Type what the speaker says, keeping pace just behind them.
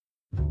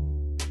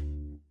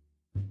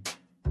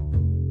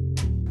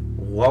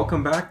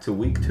Welcome back to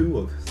week 2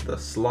 of the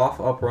Slof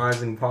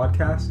Uprising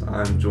podcast.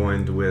 I'm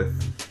joined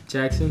with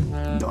Jackson,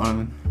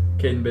 Donovan,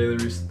 Caden Bailey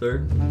Reese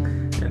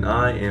III, and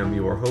I am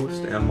your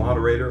host and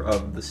moderator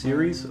of the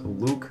series,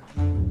 Luke.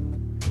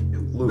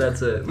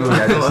 That's it.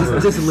 Yeah,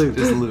 just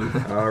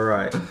Luke. All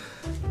right.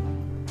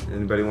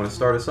 Anybody want to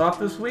start us off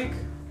this week?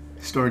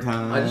 Story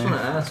time. I just want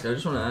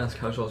to ask,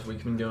 how's y'all's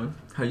week been going?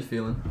 How you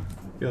feeling?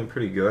 Feeling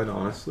pretty good,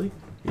 honestly.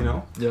 You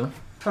know, Yeah.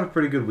 had a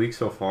pretty good week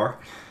so far.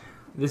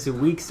 This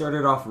week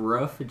started off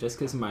rough just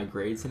because of my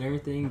grades and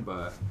everything,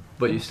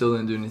 But you still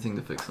didn't do anything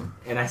to fix them.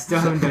 and I still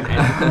haven't done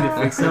anything to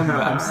fix them. But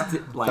I'm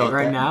Felt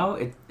right that. now,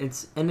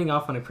 it's ending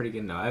off on a pretty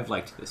good note. I've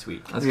liked this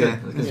week. That's yeah,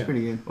 good. That's it's good.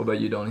 pretty good. What about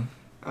you, Donnie?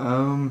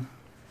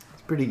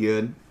 It's pretty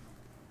good.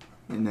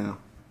 You know,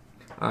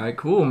 All right,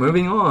 cool.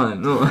 Moving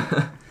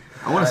on.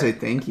 I want to say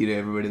thank you to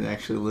everybody that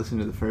actually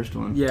listened to the first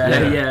one.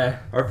 Yeah.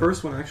 Our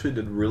first one actually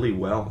did really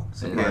well,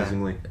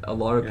 surprisingly. A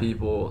lot of Yeah.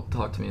 people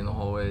talked to me in the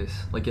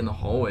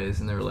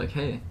hallways, and they were like,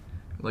 "Hey,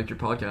 I liked your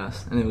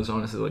podcast," and it was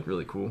honestly like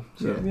really cool.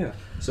 So Yeah.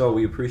 So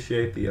we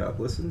appreciate the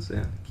listens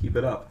and keep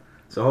it up.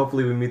 So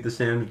hopefully we meet the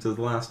standards of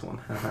the last one.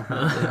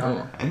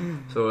 yeah.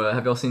 So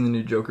have y'all seen the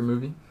new Joker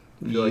movie?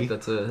 I feel like Yeah.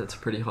 that's a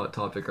pretty hot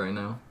topic right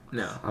now.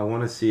 No. I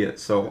want to see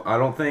it. So I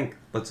don't think,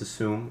 let's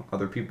assume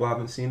other people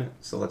haven't seen it.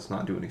 So let's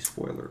not do any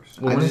spoilers.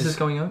 Well, I when is just- this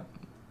coming up?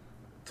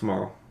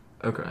 Tomorrow.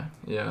 Okay.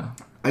 Yeah.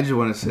 I just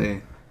want to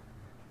say,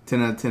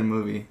 10 out of 10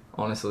 movie.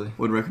 Honestly.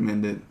 Would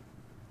recommend it.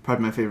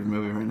 Probably my favorite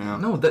movie right now.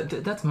 No,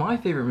 that's my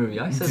favorite movie.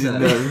 I said Dude,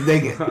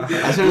 that. no,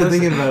 I started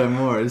thinking about it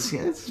more. It's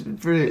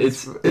pretty.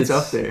 It's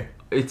up there.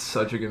 It's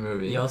such a good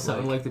movie. Y'all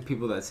sound like the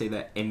people that say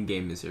that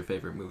Endgame is their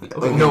favorite movie.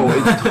 No,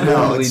 it's totally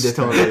No, it's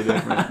different. totally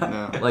different.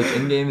 No. Like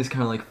Endgame is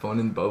kind of like fun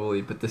and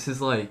bubbly, but this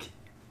is like,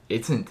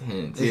 it's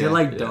intense. Is Yeah. it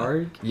like Yeah.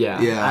 dark?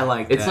 Yeah. Yeah. I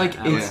like It's that. like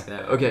I like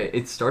that. okay.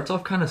 It starts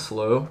off kind of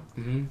slow,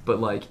 Mm-hmm.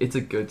 but like it's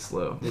a good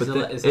slow. Is But it the-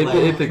 like- is it, it like-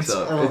 it picks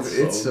up.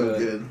 It's so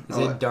good. Is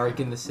it dark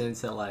in the sense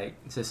that like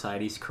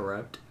society's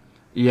corrupt?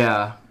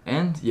 Yeah,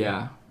 and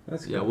yeah,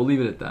 That's yeah. good. We'll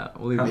leave it at that.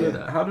 We'll leave How it did,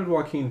 at that. how did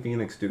Joaquin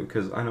Phoenix do?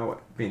 Because I know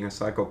being a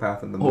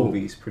psychopath in the Oh.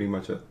 movie is pretty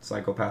much a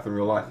psychopath in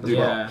real life as Yeah.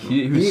 well.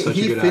 He was such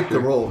a good fit actor. the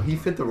role. He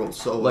fit the role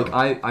so well. Like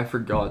I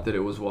forgot that it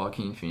was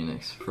Joaquin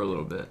Phoenix for a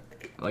little bit.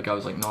 Like I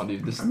was like, no,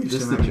 dude, this I'm used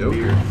is to the him having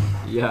a Joker. beard.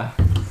 Yeah,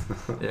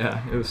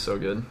 yeah. It was so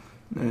good.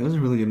 Yeah, it was a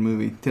really good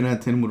movie. 10 out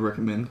of 10 would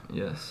recommend.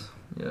 Yes,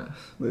 yes.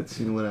 Let's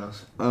see what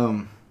else.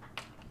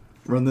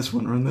 Run this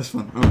one.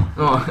 Oh.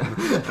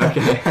 Oh,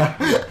 okay.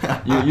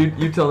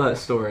 You tell that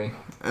story.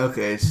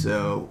 Okay,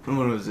 so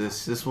when was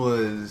this? This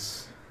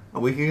was a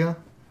week ago?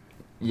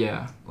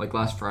 Yeah, like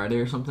last Friday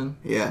or something.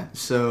 Yeah,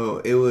 so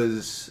it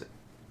was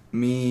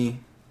me,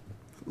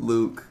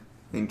 Luke,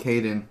 and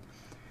Caden,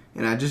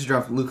 and I just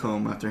dropped Luke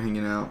home after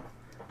hanging out.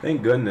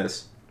 Thank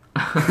goodness.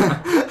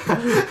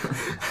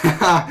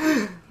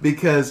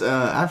 Because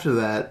after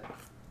that,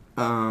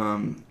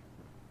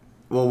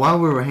 well, while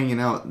we were hanging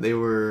out, they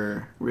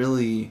were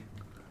really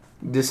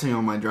dissing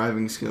on my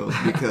driving skills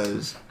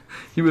because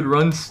He would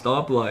run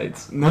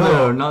stoplights.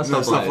 no, not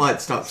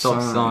stoplights. stop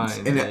Stop signs.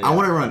 signs, And yeah, I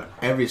want to run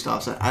every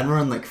stop sign. I'd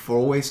run like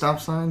 4-way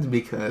stop signs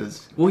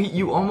because Well,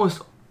 you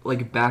almost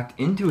like backed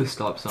into a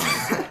stop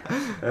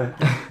sign.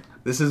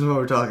 this is what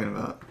we're talking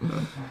about.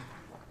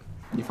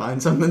 You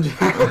find something,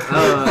 Jack?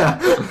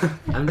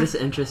 I'm just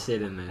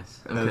interested in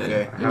this.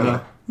 Okay. I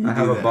have, You I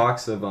have do a that.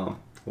 box of,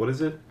 what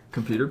is it?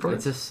 Computer It's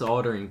parts. a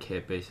soldering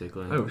kit,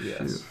 basically. Oh Yes.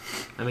 shoot.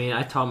 I mean,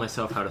 I taught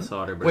myself how to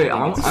solder, but Wait,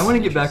 I think it's I want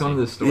to get back onto interesting.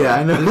 this story. Yeah,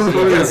 I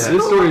know. This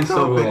story is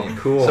so Cool, funny.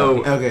 cool.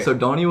 So, Okay. so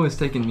Donnie was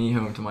taking me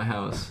home to my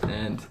house,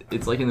 and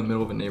it's like in the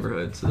middle of a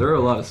neighborhood, so there are a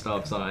lot of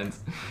stop signs.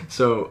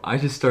 So I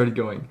just started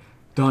going,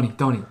 Donnie,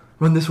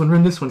 run this one.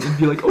 And he'd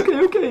be like,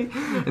 okay.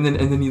 And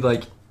then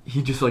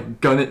he'd just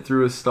like gun it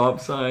through a stop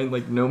sign,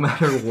 like no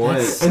matter what.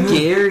 That's And then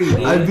scary,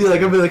 dude. I'd be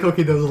like,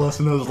 okay, that was the last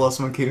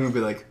one. Kaden would be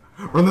like,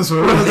 run this way.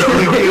 He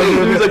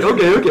was like,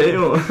 okay.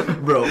 Oh.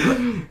 Bro,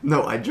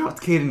 no, I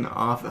dropped Kaden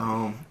off at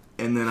home,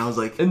 and then I was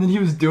like, And then he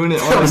was doing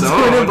it on I was his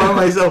doing own. it by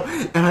myself,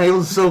 and I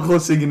was so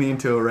close to getting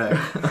into a wreck.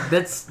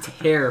 That's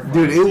terrifying.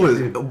 Dude, it was,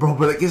 bro,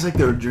 but like, it's like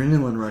the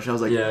adrenaline rush. I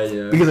was like,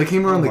 Yeah. because I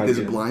came around Oh like my this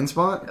goodness. blind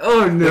spot.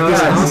 Oh no!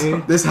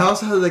 Like, this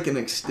house had like an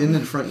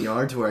extended front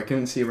yard to where I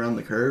couldn't see around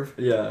the curve.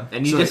 Yeah.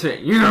 And you So, just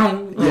went,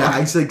 yeah. Yeah, I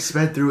just like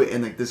sped through it,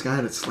 and like this guy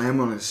had to slam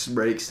on his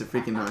brakes to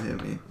freaking not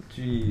hit me.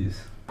 Jeez.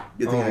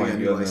 Good thing Oh I my got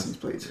new goodness. license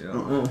plates. Yeah.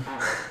 Oh.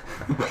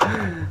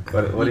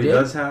 But what You he did?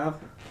 does have,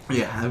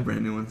 Yeah, I have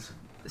brand new ones.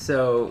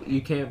 So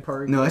you can't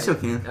park. No, I still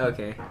can.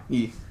 Okay.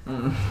 Yeah.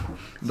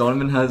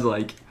 Donovan has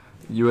like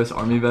U.S.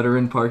 Army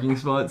veteran parking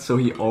spots, so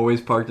he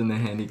always parked in the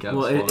handicap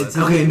Well, spot. it's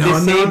Okay, no,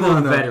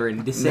 disabled no.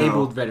 veteran.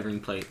 Disabled No. veteran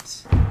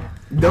plates.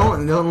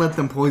 Don't let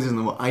them poison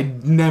the wall. I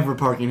never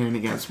park in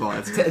handicap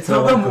spots.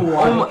 Tell them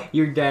why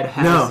your dad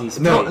has No, these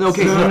no, plates.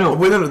 okay, no.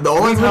 Wait, no. The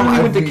only we time literally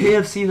I went to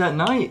KFC that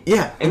night.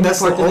 Yeah, And and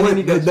that's you the parked in a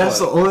only handicap that's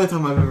the spot. only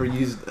time I've ever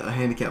used a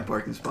handicap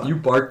parking spot.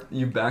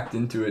 You backed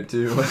into it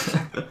too.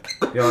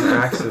 you're on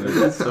accident.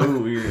 That's so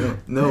weird.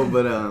 No,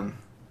 but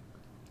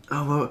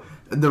well,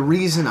 the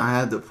reason I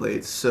had the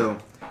plates, so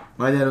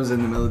My dad was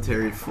in the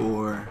military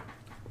for.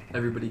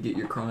 Everybody get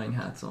your crying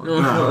hats on.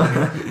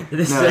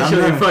 This is No,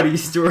 actually I'm a not- funny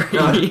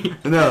story.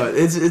 No,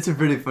 it's a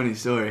pretty funny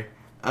story.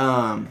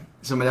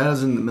 So my dad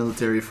was in the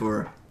military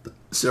for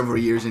several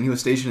years, and he was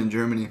stationed in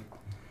Germany.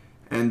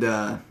 And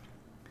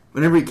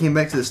whenever he came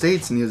back to the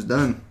States and he was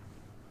done,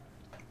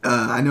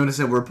 I noticed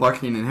that we're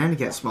parking in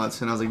handicap spots,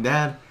 and I was like,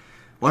 Dad,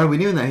 why are we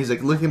doing that? He's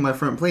like, look at my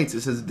front plates.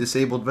 It says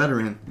disabled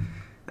veteran.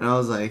 And I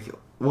was like,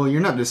 well,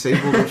 you're not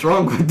disabled. What's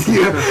wrong with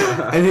you?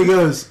 And he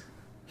goes,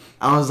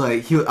 I was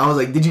like,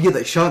 did you get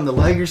like shot in the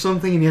leg or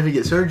something and you had to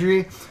get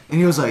surgery? And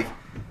he was like,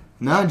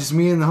 no, just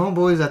me and the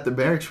homeboys at the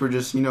barracks were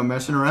just,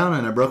 messing around,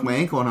 and I broke my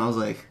ankle. And I was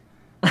like,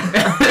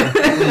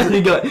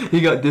 he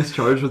got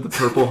discharged with the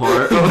Purple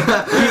Heart.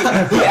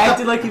 he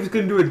acted like he was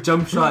going to do a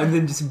jump shot and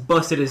then just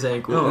busted his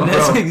ankle. Oh, and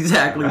that's bro.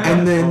 exactly what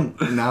and happened.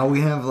 then now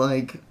we have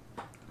like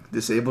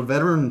disabled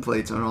veteran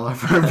plates on all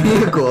of our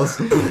vehicles.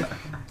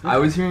 I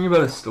was hearing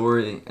about a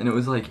story, and it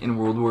was like in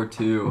World War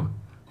II,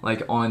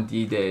 like on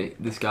D-Day,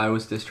 this guy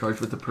was discharged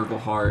with the Purple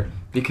Heart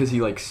because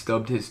he like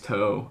stubbed his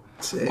toe.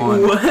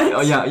 On, What?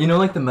 Oh yeah,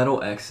 like the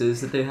metal X's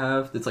that they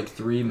have. That's like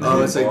 3 metal.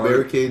 Oh, it's like bars.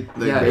 barricade.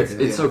 Like Yeah,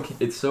 barricade,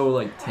 it's so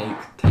like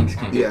tanks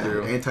can't get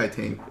through.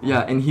 anti-tank.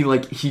 Yeah, and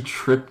he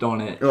tripped on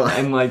it Oh.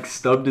 and like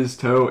stubbed his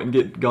toe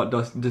and got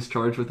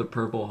discharged with a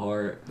Purple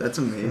Heart. That's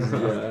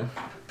amazing.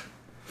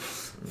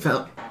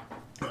 Yeah.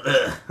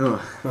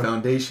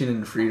 Foundation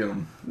and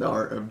Freedom, the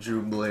art of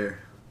Drew Blair.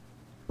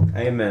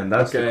 Amen.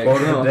 That's Okay, the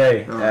quote of cool. the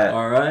day. Oh. at-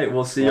 All right,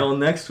 we'll see y'all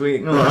next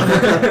week. All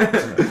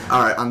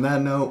right. On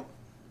that note,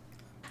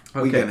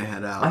 we Okay. gonna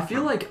head out. I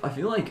feel like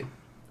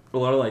a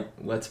lot of like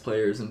Let's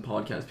Players and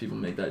podcast people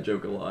make that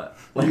joke a lot.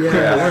 Like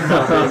Yeah. we're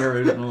not being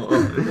original.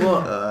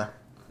 Well,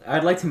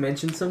 I'd like to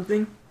mention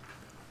something.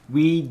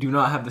 We do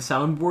not have the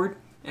soundboard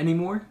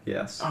anymore.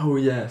 Yes. Oh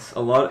yes, a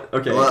lot.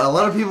 Okay, a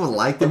lot of people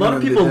like a it. lot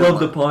of people love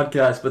the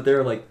podcast, but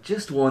they're like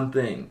just one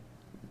thing.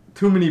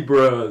 Too many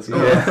bros.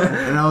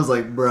 Yeah. And I was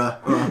like, bruh.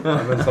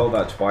 I've been told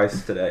that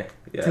twice today.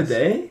 Yes.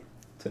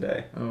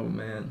 Today. Oh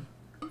man.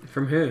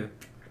 From who?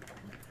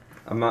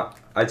 I'm not.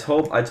 I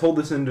told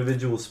this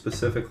individual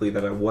specifically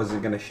that I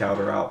wasn't gonna shout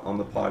her out on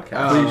the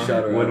podcast. Please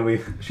shout her when out.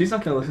 we. She's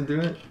not gonna listen to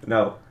it.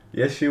 No.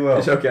 Yes, she will.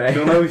 It's okay.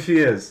 She'll know who she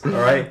is. All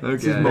right.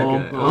 Okay. his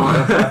mom.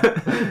 Okay.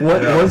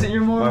 What Yeah. was it?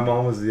 Your mom? My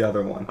mom was the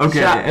other one. Okay.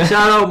 Shout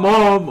out,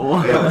 mom.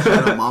 Yeah,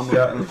 shout out,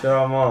 mama. Shout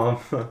out,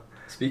 mom.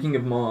 Speaking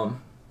of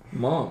mom.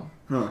 Huh.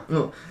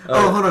 No.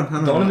 Hold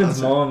on.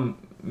 Donovan's mom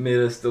made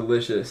us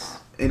delicious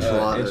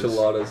Enchiladas.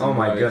 enchiladas. Oh and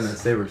my rice.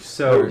 goodness, they were They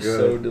so were good.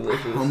 so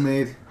delicious.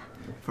 Homemade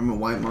from a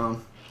white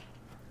mom.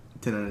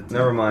 10 out of 10.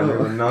 Never mind. They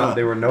were not.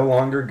 They were no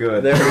longer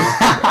good. They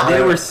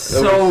They were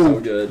so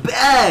good.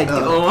 bad.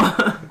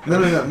 Oh.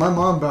 No. My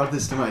mom brought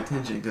this to my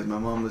attention because my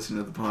mom listened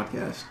to the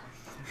podcast.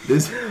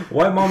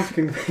 White moms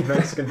can make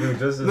Mexican food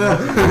just as No.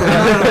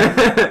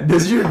 much.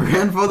 Does your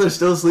grandfather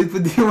still sleep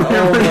with you Oh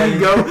whenever my you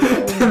go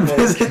God. to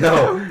visit?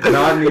 No,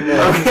 not anymore.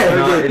 Okay,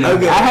 Not okay, anymore.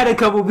 okay. I had a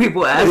couple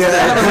people ask Yeah,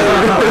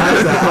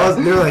 that.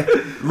 they're like,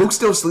 Luke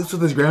still sleeps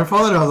with his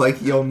grandfather, and I was like,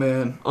 yo,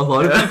 man. A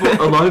lot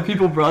of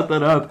people brought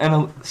that up,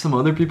 and some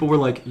other people were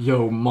like,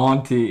 "Yo,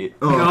 Monty."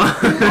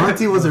 Oh,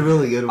 Monty was a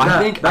really good one. I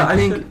think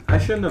I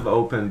shouldn't have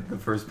opened the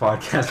first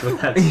podcast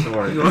with that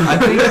story. I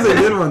think it was a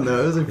good one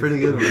though. It was a pretty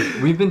good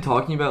one. we've been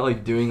talking about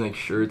like doing like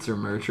shirts or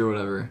merch or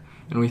whatever,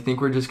 and we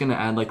think we're just gonna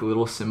add like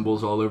little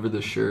symbols all over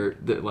the shirt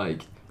that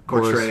like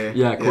Portray.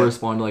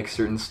 correspond to like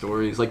certain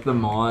stories, like the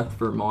moth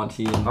for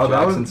Monty and Oh,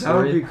 that Jackson's would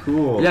story. be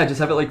cool. Yeah, just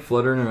have it like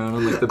fluttering around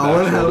on like the I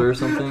wanna back have- shoulder or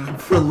something.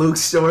 For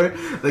Luke's story,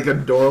 like a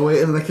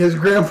doorway, and like his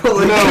grandpa,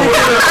 like,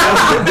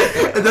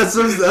 and that's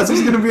what's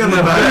gonna be on the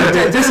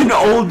back. Just an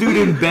old dude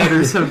in bed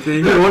or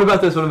something. Dude, what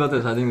about this? I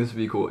think this would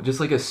be cool. Just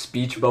like a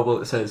speech bubble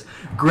that says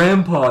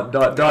 "Grandpa."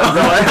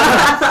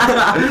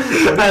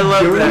 I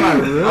love You're in that. my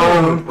room.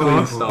 Oh,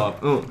 please stop.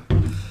 Oh.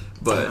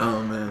 But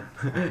Oh man.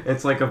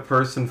 It's like a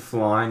person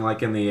flying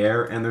like in the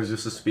air, and there's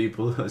just a speech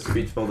bubble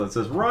that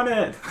says "Run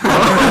it."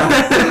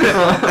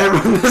 I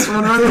run this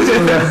one, run this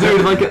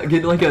one. dude,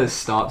 get like a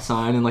stop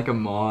sign and like a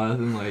moth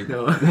and like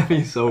that'd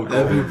be so cool.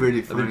 That'd be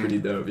pretty That'd be funny. pretty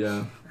dope.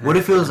 Yeah. What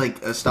if it was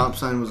like a stop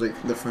sign was like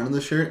the front of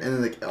the shirt, and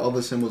then like all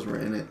the symbols were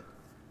in it?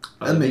 That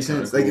That'd be makes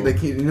sense. kinda Like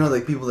cool. you know,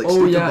 like people like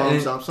Oh stick yeah, the bomb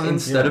and stop signs.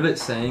 instead of it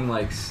saying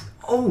like,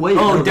 oh wait,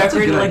 Oh, no, that's a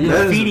decorated good like idea.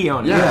 graffiti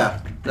on it. Yeah.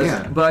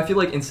 That's- Yeah. But I feel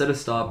like instead of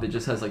stop, it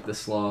just has like the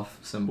sloth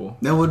symbol.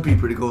 That would be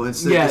pretty cool.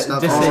 Instead Yeah, of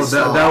stop just sign, Oh, say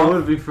stop. that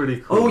would be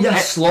pretty cool. Oh yeah,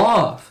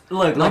 sloth.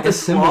 Look, Not like the a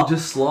symbol, sloth.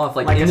 just sloth.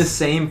 Like like in a the s-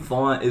 same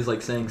font is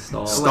like saying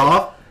stop.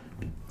 Stop.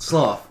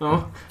 Sloth.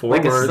 Oh, Four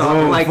like a words. stop,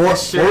 Oh, like four- a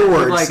shirt four with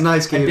words. like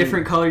Nice, a Katie.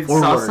 different colored Four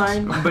stop words.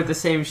 sign, but the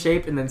same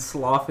shape, and then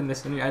sloth in the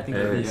center. I think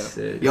that'd be Very dope.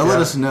 sick. Y'all let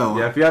us know.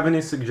 Yeah, if you have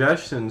any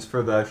suggestions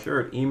for the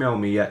shirt, email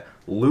me at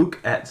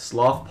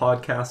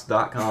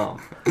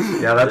luke@slothpodcast.com.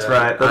 Yeah, that's Yeah,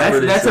 right. that's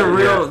pretty That's a sick.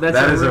 real. That's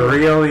That a is real. a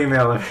real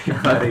email,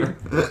 everybody.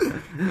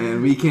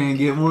 And we can't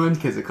get one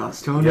because it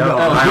costs $200. Yep.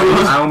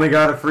 I only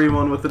got a free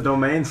one with the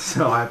domain,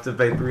 so I have to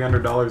pay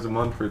 $300 a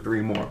month for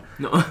 3 more.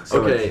 No.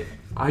 So Okay,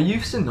 I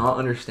used to not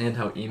understand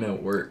how email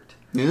worked.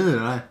 Neither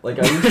did I. Like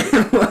I used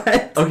to,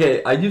 What?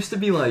 okay, I used to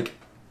be like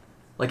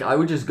I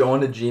would just go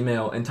into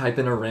Gmail and type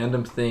in a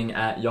random thing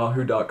at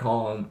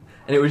yahoo.com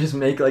and it would just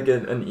make like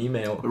an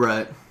email.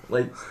 Right.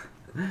 Like,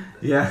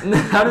 Yeah.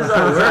 how does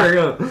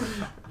that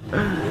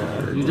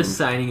work? You're just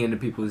signing into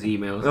people's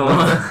emails.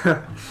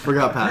 Oh.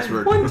 Forgot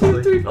password. 1,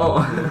 2, 3.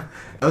 Oh.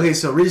 Okay,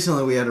 so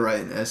recently we had to write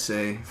an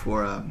essay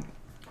for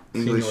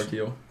English. Senior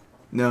Teal.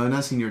 No,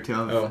 not Senior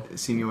Teal. Oh.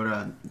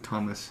 Senior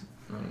Thomas.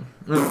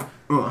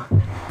 Oh.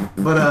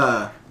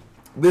 But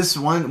this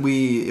one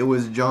it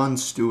was John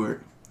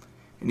Stewart,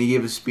 and he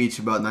gave a speech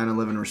about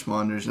 9/11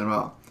 responders and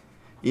about,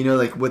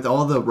 like with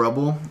all the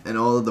rubble and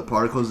all of the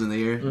particles in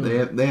the air,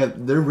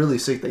 Mhm. they're really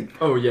sick.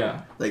 Oh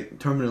yeah. Like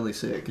terminally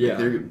sick. Yeah. Like,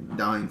 they're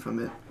dying from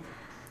it.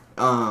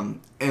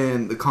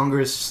 And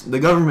the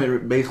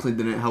government basically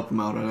didn't help them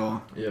out at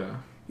all. Yeah.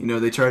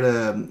 They try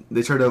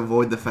to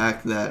avoid the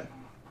fact that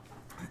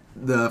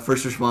the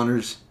first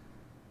responders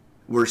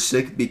were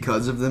sick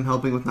because of them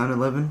helping with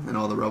 9/11 and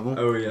all the rubble.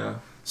 Oh yeah.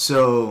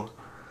 So,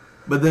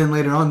 but then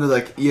later on they're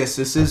like, yes,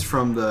 this is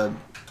from the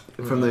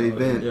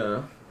event,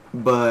 Yeah.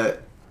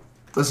 but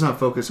let's not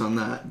focus on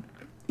that.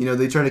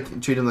 They try to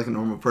treat him like a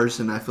normal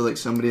person. I feel like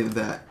somebody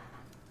that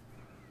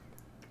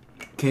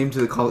came to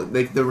the call,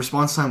 the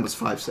response time was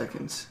 5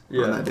 seconds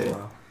on that day.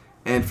 Wow.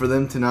 And for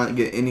them to not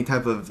get any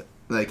type of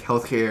like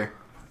healthcare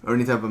or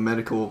any type of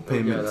medical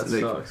payments, that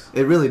sucks.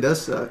 it really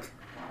does suck.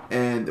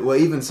 And what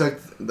even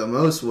sucked the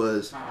most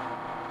was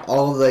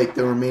all like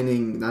the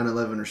remaining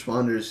 9/11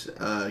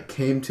 responders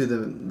came to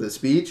the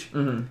speech,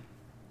 Mhm.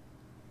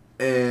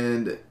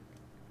 and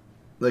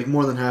like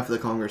more than half of the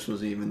Congress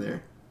wasn't even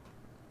there.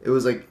 It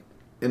was like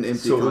an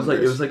empty. So Congress.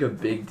 it was like a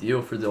big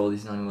deal for all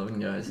these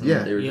 9/11 guys. And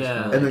Yeah. They were just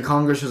Yeah. kinda And like, the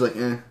Congress was like,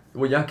 eh.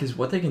 well, yeah, because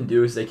what they can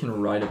do is they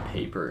can write a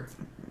paper,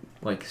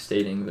 like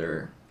stating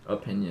their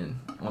opinion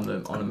on a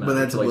matter. But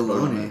that's to, like,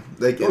 vote on baloney. it.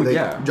 Like, Oh,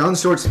 yeah. John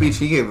Stewart's speech,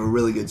 he gave a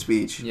really good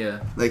speech. Yeah.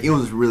 Like, it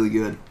was really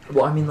good.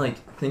 Well, I mean, like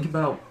think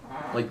about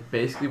like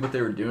basically what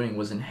they were doing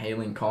was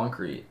inhaling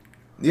concrete,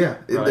 Yeah,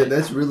 Right.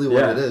 that's really what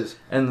Yeah. it is.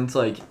 and it's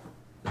like,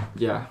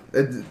 yeah.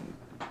 It,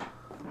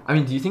 I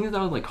mean, do you think that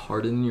would like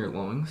harden your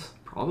lungs?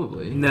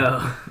 Probably.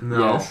 No.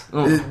 No. Yes.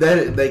 Oh.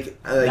 that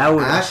That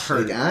would ash,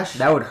 hurt. like ash.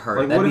 That would hurt.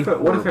 Like That'd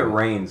what if it horrible.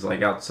 rains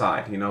like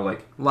outside?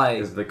 Like,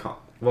 Is the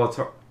well, it's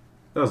hard.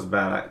 That was a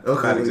bad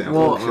Okay, example.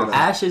 well, shut up.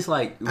 ash is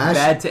like Ash-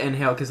 bad to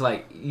inhale because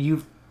like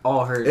you've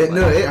all heard. It,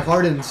 like, no, it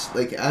hardens.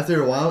 Like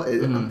after a while, it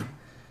Mhm.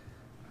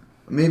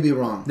 I may be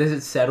wrong. does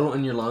it settle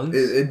in your lungs?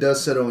 It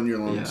does settle in your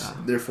lungs. Yeah.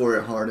 Therefore,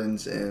 it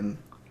hardens and.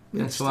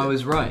 That's why I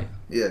was right.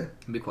 Yeah.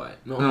 Be quiet.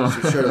 Oh. No.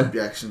 So shut up,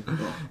 Jackson.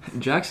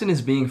 Jackson is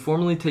being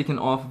formally taken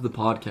off of the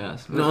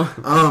podcast. No.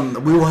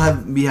 We will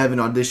be having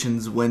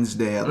auditions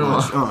Wednesday at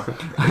lunch.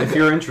 If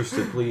you're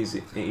interested, please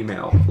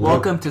email.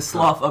 Welcome to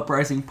Slof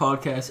Uprising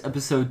Podcast,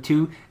 Episode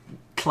 2,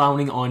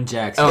 Clowning on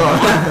Jackson.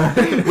 Oh.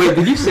 Wait,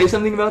 did you say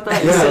something about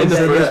that Yeah, in the I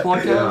said first that.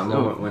 podcast? Yeah,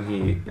 No. when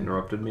he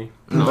interrupted me.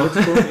 No. But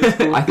it's cool, it's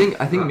cool. I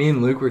think me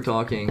and Luke were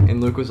talking,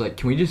 and Luke was like,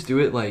 "Can we just do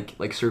it like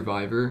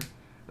Survivor,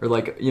 or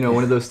like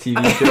one of those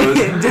TV shows?"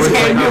 where Just it's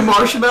hand like- you a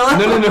marshmallow?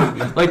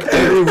 No. Like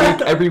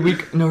every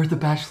week. No, we're the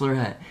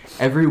Bachelorette.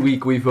 Every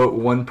week we vote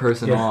one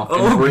person Yeah. off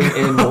and Oh, bring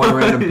in one gosh.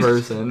 random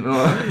person.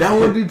 That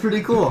would be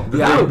pretty cool. The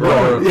Yeah, Big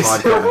Brother bro. Yes,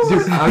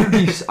 podcast.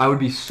 Dude, I would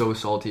be so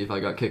salty if I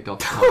got kicked off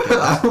the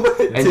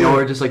podcast. And y'all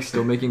are just like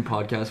still making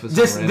podcasts with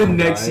some Just the random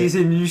next guy.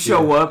 season, you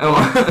show up.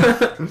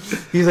 Oh.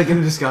 He's like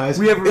in disguise.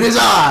 We have it is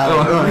I.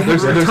 Oh,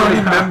 there's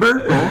Returning like-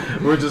 member.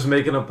 We're just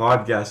making a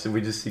podcast and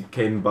we just see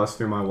Caden bust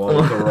through my wall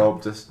with a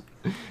rope. Just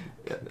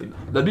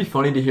That'd be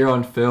funny to hear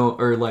on film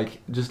or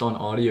like just on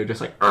audio, just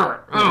like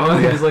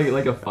just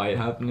like a fight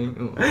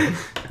happening.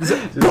 just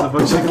a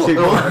bunch of kick.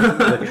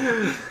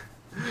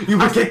 You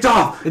were kicked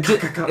off. It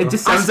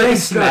just sounds like a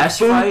smash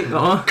fight.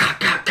 Oh.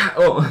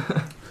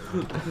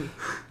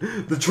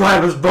 The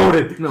tribe has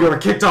voted. No. You were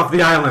kicked off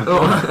the island.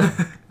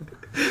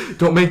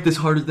 Don't make this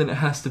harder than it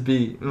has to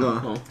be.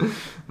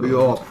 We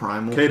go all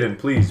primal. Caden,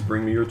 please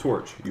bring me your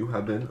torch. You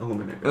have been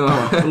eliminated.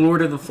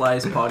 Lord of the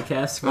Flies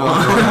podcast.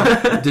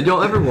 Did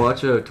y'all ever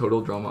watch a Total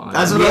Drama Island?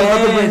 That's what I was about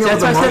to bring Yes, up,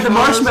 that's why I said the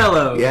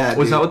marshmallow. Yeah.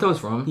 Was dude. that what that was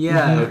from?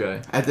 Yeah.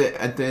 Okay. At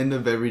the end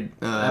of every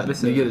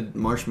Episode. you get a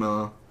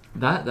marshmallow.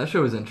 That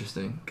show was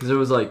interesting because it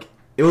was like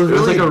It was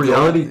like a adult-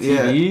 reality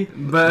yeah. TV.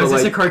 But it's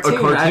just like, a cartoon.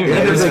 cartoon. Yeah,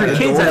 It it was was for like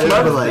kids. I adult,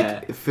 love but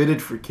like that.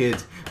 fitted for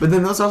kids. But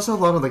then there's also a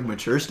lot of like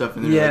mature stuff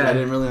in there. Yeah. Like, I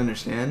didn't really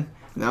understand.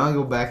 Now I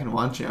go back and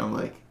watch it. I'm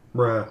like,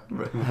 Bruh.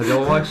 Have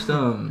y'all watched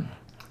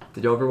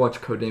Did y'all ever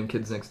watch Codename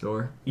Kids Next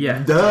Door?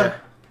 Yeah. duh.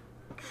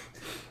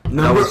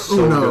 Number was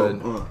so uno.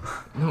 good.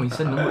 No, he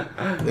said no.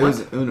 It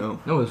was Uno.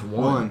 No, it was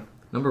one. One.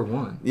 Number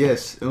one.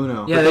 Yes,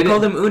 Uno. Yeah, But they they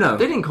called him Uno.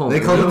 They didn't call him.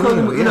 They called Uno. him called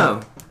him Uno,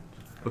 Uno.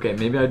 Okay,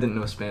 maybe I didn't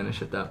know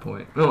Spanish at that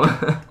point.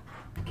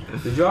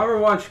 Did y'all ever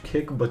watch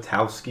Kick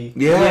Buttowski?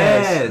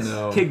 Yes.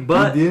 No. Kick You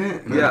butt.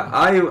 didn't? No.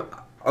 Yeah,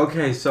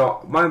 okay,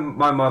 so my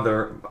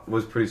mother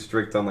was pretty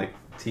strict on like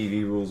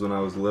TV rules when I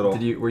was little.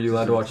 Were you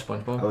allowed to watch I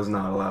SpongeBob? was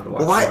not allowed to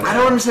watch. Why? SpongeBob. I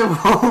don't understand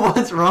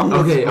what's wrong with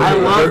Okay, it. I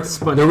okay,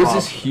 loved there was SpongeBob.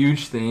 this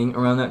huge thing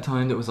around that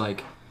time that was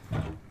like,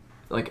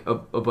 like a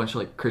bunch of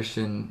like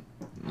Christian,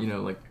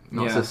 like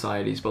not Yeah.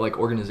 societies, but like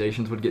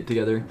organizations would get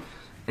together,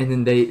 and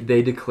then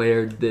they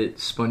declared that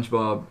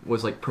SpongeBob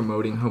was like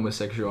promoting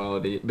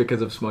homosexuality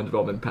because of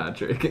SpongeBob and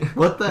Patrick.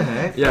 What the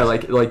heck? Yeah,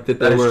 like that That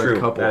they is were true. a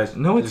couple. That is-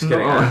 No, it's just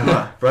kidding.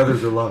 not.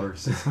 Brothers are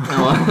lovers.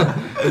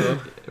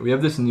 We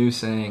have this new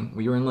saying.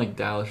 We were in like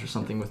Dallas or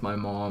something with my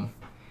mom,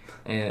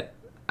 and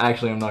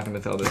actually I'm not going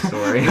to tell this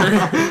story.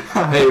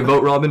 Hey,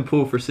 vote Robin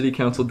Poole for City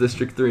Council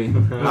District 3. All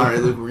right,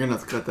 Luke, we're gonna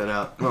have to cut that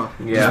out. Oh.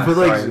 Yeah, Just put,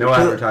 sorry, no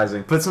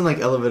advertising. Put some like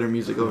elevator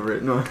music over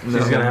it. No. She's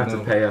gonna have to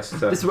pay us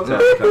to It's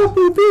advertise.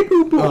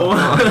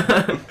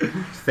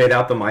 Fade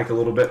out the mic a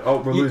little bit. Oh,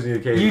 we're losing you,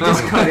 Kaden. You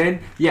just cut in.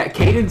 Yeah,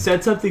 Caden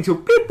said something, so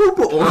beep boop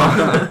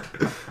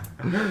boop.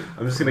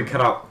 I'm just gonna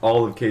cut out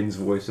all of Caden's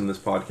voice in this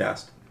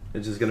podcast.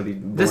 It's just gonna be The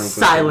blank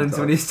silence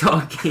when Caden he's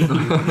talking.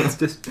 It's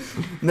just.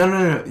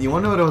 No. You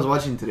wanna know what I was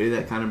watching today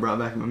that kind of brought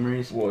back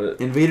memories?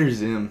 What? Invader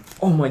Zim.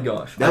 Oh my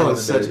gosh. That I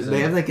was love such. Invader They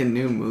Zim. have like a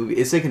new movie.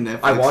 It's like a Netflix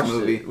I watched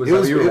movie. it. Was that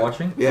what you were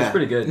watching? Yeah. It was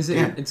pretty good. Is it?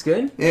 Yeah. It's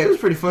good. Yeah, it was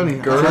pretty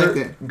funny. I liked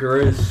it. Gur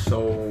is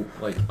so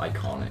like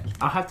iconic.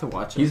 I'll have to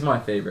watch it. He's my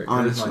favorite.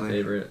 Gur is my Honestly.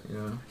 favorite.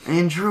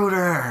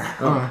 Intruder.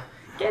 Oh.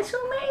 Guess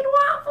who made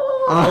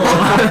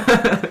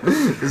waffles?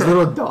 This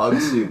little dog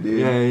suit, dude.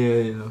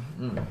 Yeah.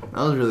 That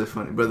was really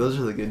funny, bro. Those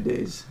are the good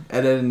days.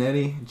 Ed and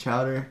Eddie,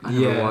 Chowder. I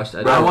never watched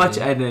Ed, I Ed, watch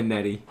Ed. Ed and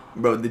Eddie.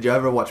 Bro, did you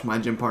ever watch My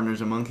Gym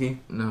Partner's a Monkey?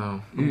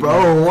 No.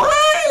 Bro, what?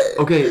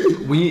 Okay,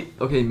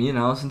 me and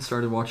Allison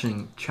started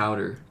watching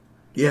Chowder,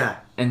 Yeah.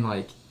 and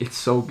like it's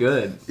so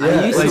good. Yeah,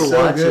 I used it's to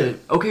so watch good. it.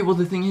 Okay, well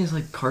the thing is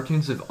like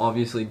cartoons have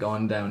obviously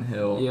gone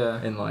downhill.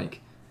 Yeah. In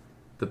like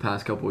the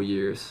past couple of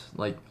years,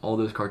 like all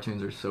those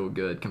cartoons are so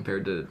good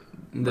compared to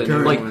The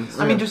current like ones.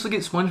 I mean Yeah. just look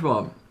at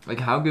SpongeBob. Like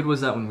how good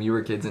was that when we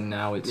were kids, and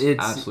now it's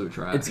absolute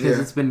trash. It's because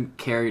Yeah. it's been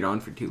carried on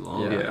for too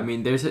long. Yeah. I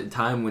mean, there's a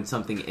time when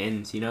something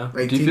ends, you know?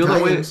 Like Do you Teen feel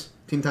that way? Titans.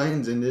 Teen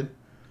Titans ended.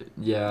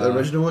 Yeah. The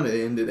original one, it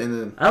ended, and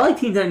then. I like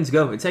Teen Titans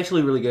Go. It's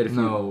actually really good. If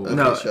No. Okay,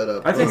 No. shut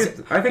up. I think It's-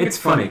 it's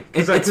funny.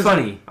 It's 'Cause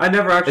funny. I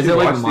never actually Is it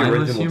like watched the mindless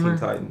original humor? Teen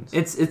Titans.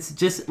 It's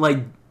just like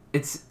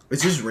it's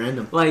It's just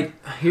random. like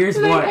here's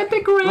Like what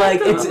epic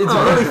like random. it's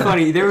really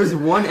funny. There was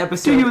one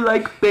episode.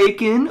 like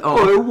bacon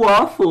or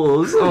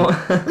waffles?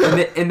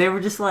 and they were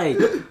just like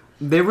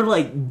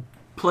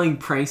playing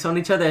pranks on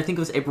each other. I think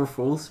it was April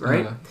Fool's,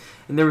 right? Yeah.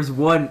 And there was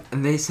one,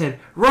 and they said,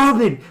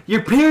 "Robin,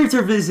 your parents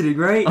are visiting,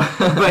 right?"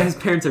 But his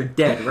parents are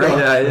dead, right?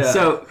 Yeah.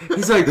 So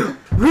he's like,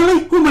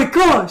 "Really? Oh my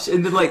gosh!"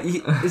 And then like,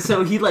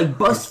 he like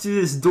busts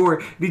through this door,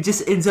 and he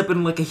just ends up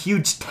in like a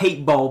huge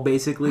tape ball,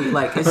 basically,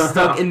 like it's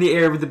stuck in the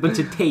air with a bunch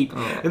of tape,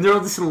 and they're all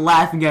just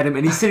laughing at him,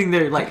 and he's sitting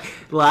there like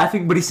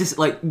laughing, but he's just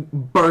like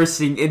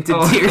bursting into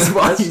tears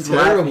while That's he's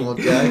terrible,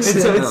 laughing. Jackson.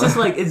 And so it's just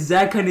like it's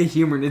that kind of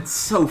humor, and it's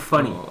so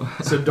funny.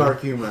 It's a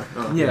dark humor.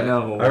 Oh. Yeah.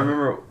 No. I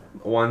remember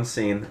one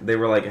scene. They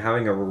were like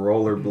having a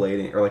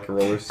rollerblading or like a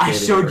roller skating. I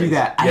showed you race.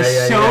 that. I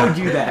Yeah, showed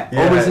you that.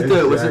 Yeah, Oh, was it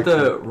the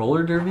exactly.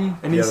 roller derby?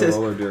 And he Yeah, the says,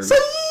 roller derby. "Psych!"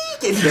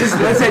 and he just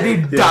lets that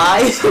dude Yeah.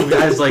 die. Some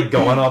guy's like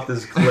going off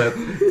this cliff,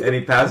 and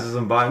he passes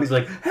him by, and he's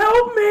like,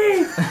 "Help me!"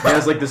 He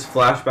has like this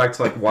flashback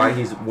to like why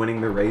he's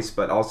winning the race,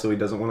 but also he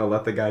doesn't want to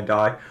let the guy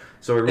die.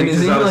 So he And is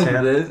reaches he out his like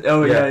hand. this?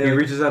 Oh yeah. He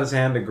reaches out his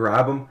hand to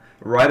grab him.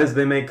 Right as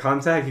they make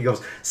contact, he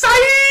goes, "Psych!"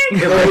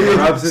 And like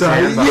rubs his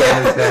hand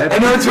behind his head.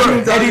 And, that's what I'm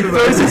and he talking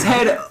throws about. his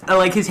head,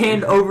 like his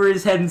hand over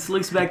his head and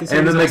slicks back his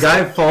And then the his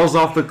guy falls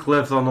off the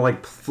cliff on the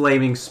like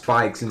flaming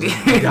spikes and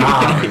just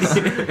dies.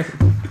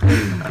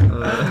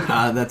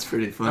 That's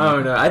pretty funny.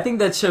 Oh no, I think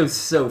that show's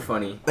so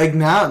funny. Like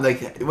now,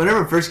 like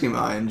whenever it first came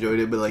out, I enjoyed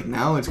it, but like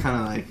now it's kind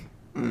of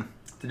like,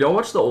 Did y'all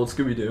watch the old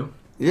Scooby Doo?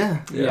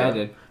 yeah, Yeah, I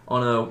did.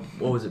 On a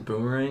what was it,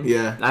 Boomerang?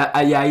 yeah.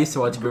 I used to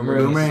watch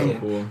Boomerang. Boomerang. So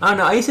cool. I don't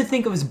know. I used to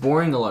think it was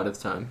boring a lot of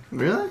the time.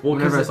 Really? Well,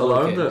 Whenever I because was a a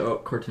lot little of the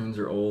cartoons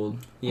are old.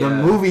 Yeah. The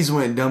movies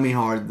went dummy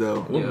hard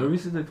though. What Yeah.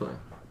 movies did they play?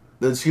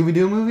 The Scooby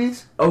Doo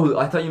movies? Oh,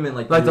 I thought you meant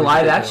like Like the movies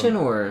live that they action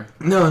filmed. or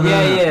No,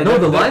 Yeah. No,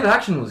 the the- live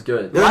action was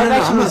good. No, live no,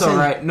 action I'm not was saying-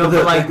 alright. No, but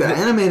but like the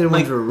animated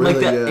ones like, were really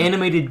like the good.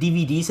 animated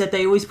DVDs that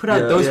they always put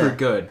out. Yeah. Those Yeah. were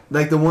good.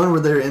 Like the one where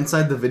they're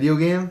inside the video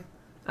game.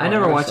 I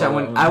never I watched saw that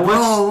one. that one. I watched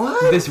Bro,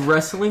 what? this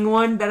wrestling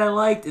one that I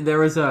liked. There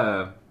was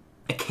a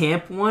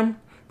camp one.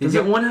 Does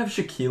it one have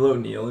Shaquille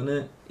O'Neal in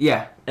it?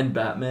 Yeah, And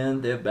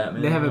Batman? They have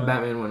Batman. they have in a one?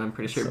 Batman one. I'm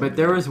pretty sure. So But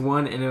there good. was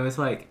one, and it was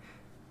like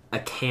a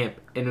camp,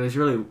 and it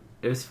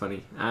was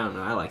funny. I don't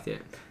know. I liked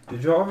it.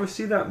 Did y'all ever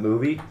see that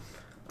movie?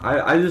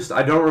 I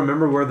don't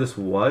remember where this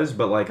was,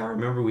 but like I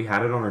remember we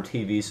had it on our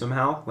TV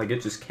somehow. Like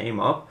it just came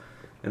up,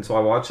 and so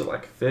I watched it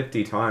like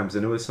 50 times,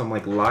 and it was some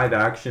like live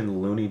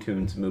action Looney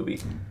Tunes movie,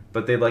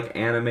 but they like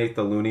animate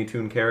the Looney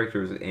Tune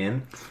characters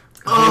in.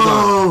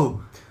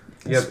 Oh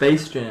Yeah,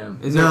 Space Jam.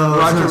 Is no, it it's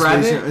Roger not Space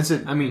Rabbit? Jam. It's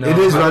a, I mean, it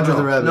is I don't Roger the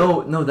know.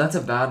 Rabbit. No, that's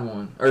a bad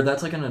one. Or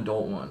that's like an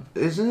adult one.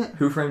 Is it?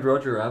 Who Framed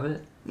Roger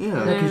Rabbit? Yeah. Yeah,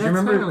 'cause that's you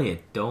remember- not really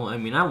adult. I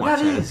mean, I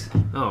watched Yeah, it it. is.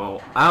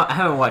 Oh, I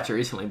haven't watched it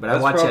recently, but I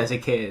That's watched prob- it as a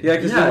kid. Yeah,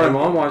 because Yeah, my it-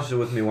 mom watched it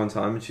with me one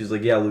time, and she's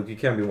like, "Yeah, Luke, you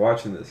can't be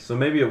watching this." So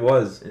maybe it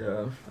was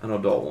Yeah. an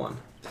adult one.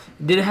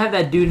 Did it have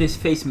that dude and his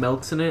face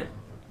melts in it?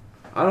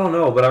 I don't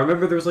know, but I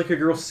remember there was like a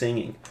girl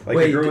singing. Like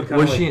Wait, a girl was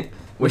kinda, like, she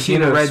Was she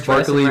in a red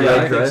dress sparkly and red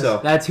red dress? dress? So.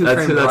 That's Who That's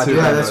Framed who- that's Roger who-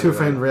 Yeah, Rabbit. that's Who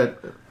Framed Red.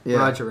 Yeah.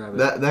 Roger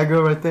Rabbit. That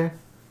girl right there.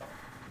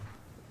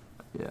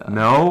 Yeah.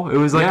 No, it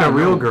was like Yeah, a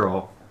real no.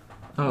 girl.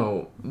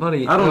 Oh,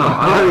 buddy. I don't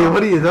know.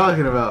 What are you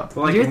talking about?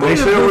 Like, You're make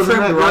thinking sure it of Who wasn't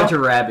Framed that girl? Roger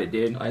Rabbit,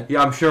 dude.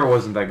 Yeah, I'm sure it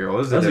wasn't that girl. It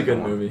was That's a good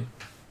different one. movie.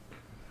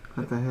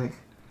 What the heck?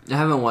 I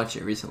haven't watched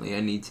it recently. I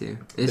need to.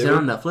 Is They it were-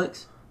 on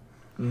Netflix?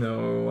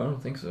 No, I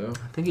don't think so.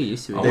 I think it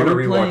used to be. I They wanna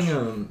were rewatch.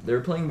 playing. They were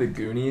playing The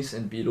Goonies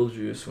and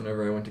Beetlejuice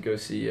whenever I went to go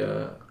see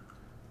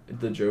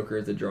the Joker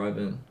at the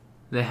drive-in.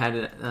 They had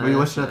it. Were you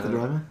watching at the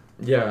drive-in?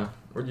 Yeah.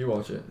 Where'd you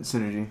watch it?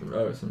 Synergy.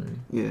 Oh, it's in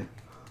Yeah.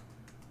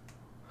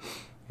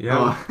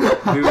 Yeah,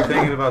 Oh. we were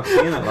thinking about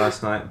seeing it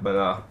last night,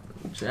 but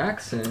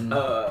Jackson.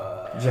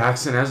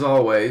 Jackson, as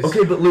always.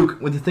 Okay, but Luke,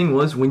 what the thing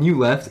was, when you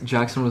left,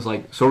 Jackson was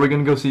like, "So are we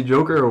gonna go see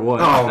Joker or what?"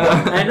 Oh, my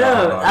I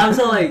know. I was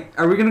all like,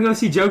 "Are we gonna go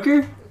see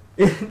Joker?"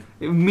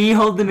 Me,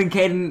 Holden, and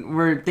Caden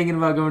were thinking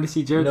about going to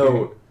see Joker.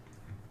 No,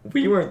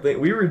 we weren't.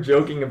 We were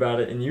joking about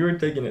it, and you were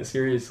taking it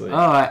seriously. Oh,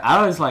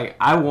 I was like,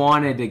 I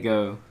wanted to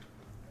go.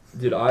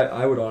 Dude,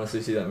 I would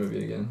honestly see that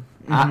movie again.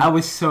 I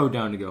was so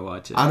down to go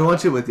watch it. I'd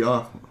watch it with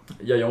y'all.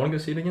 Yeah, y'all want to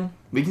go see it again?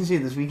 We can see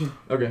it this weekend.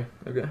 Okay.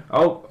 Okay.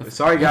 Oh,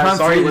 sorry If guys, I'm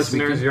sorry free this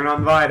listeners, weekend. you're not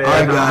invited. All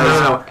right, guys.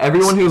 No.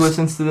 Everyone who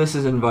listens to this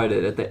is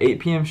invited at the 8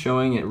 p.m.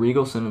 showing at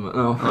Regal Cinema.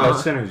 Oh, No.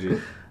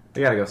 Synergy.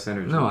 You gotta go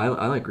Synergy. No,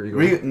 I like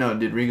Regal. No,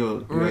 dude, Regal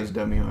goes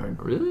dummy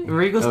hard. Really?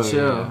 Regal's Oh,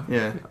 chill.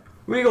 Yeah.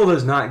 Regal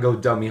does not go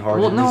dummy hard.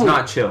 Well, and no. It's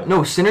not chill. No,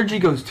 Synergy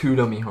goes too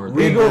dummy hard.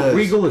 Re- Regal, does.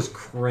 Regal is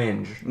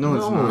cringe. No,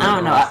 it's No. not. I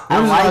don't know. I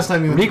When was the like last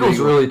time you went to Regal's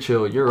Regal? really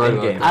chill. You're right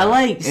about In-game. that. I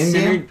like In-game?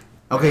 Synergy.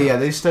 Okay, yeah,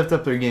 they stepped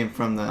up their game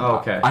from the. Oh,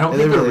 okay. I don't Yeah,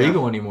 think they they're really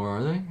Regal anymore,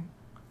 are they?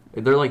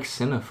 They're like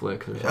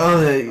Cineflix or something. Oh,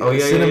 the Oh,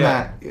 yeah,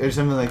 Cinemac or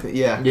something like that.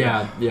 Yeah.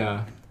 Yeah,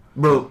 yeah.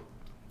 Bro.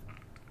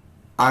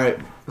 All right,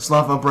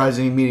 Slof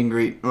Uprising meet and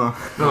greet.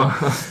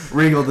 Oh.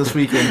 Regal this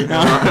weekend.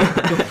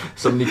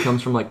 Somebody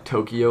comes from like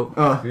Tokyo.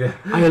 Oh. Yeah.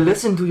 I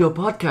listened to your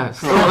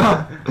podcast.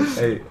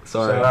 Hey,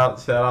 Sorry.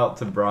 shout out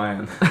to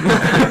Brian.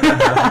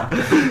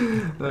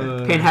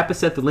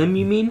 Panhapis the Limb,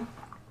 you mean?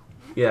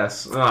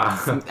 Yes.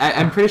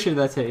 I'm pretty sure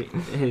that's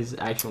his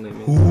actual name.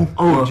 Is.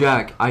 Oh,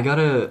 Jack, I got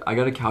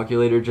a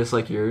calculator just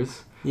like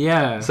yours.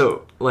 Yeah.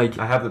 So like,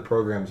 I have the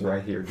programs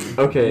right here, dude.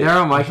 okay. They're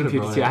on my I should've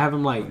computer brought too. it. I have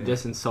them like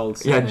just installed.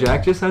 Yeah, somewhere.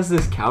 Jack just has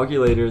this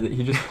calculator that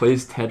he just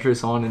plays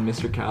Tetris on in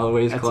Mr.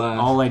 Calloway's That's class.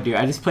 all I do.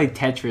 I just play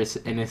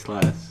Tetris in his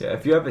class. Yeah,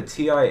 if you have a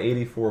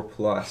TI-84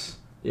 Plus.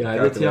 Yeah, I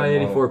have a calculator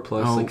TI-84 model.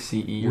 plus Oh, like CE.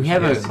 Or We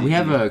have something. we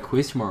have a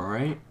quiz tomorrow,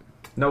 right?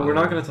 No, we're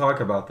not going to talk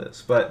about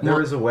this, but there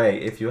Well- is a way.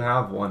 If you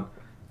have one,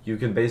 you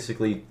can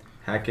basically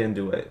hack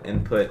into it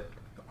and put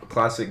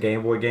classic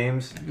Game Boy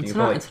games. You It's can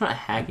not. put, It's not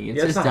hacking. It's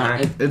Yeah, it's just not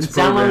hacking. It's it's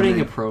downloading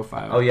programming. a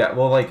profile. Oh yeah,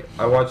 well, like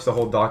I watched the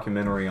whole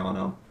documentary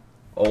on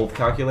old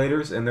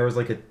calculators, and there was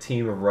like a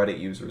team of Reddit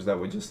users that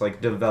would just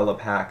like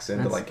develop hacks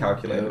into That's like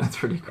calculators. That's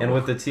pretty cool. And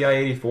with the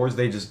TI-84s,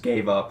 they just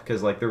gave up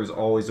because like there was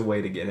always a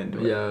way to get into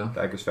it. Yeah.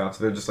 Hackers found,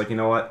 so they're just like, you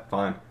know what,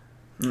 fine,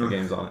 the Mm.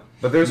 game's on it.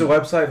 But there's a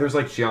website. There's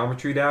like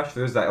Geometry Dash.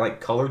 There's that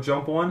like color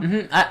jump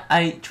one.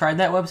 I tried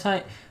that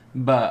website,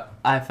 but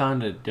I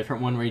found a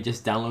different one where you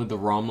just download the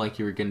ROM like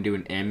you were gonna do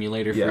an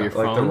emulator Yeah, for your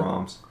like phone. the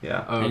ROMs.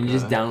 Yeah. And you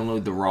just Okay.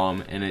 download the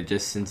ROM and it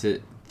just sends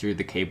it through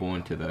the cable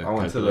into the I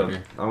went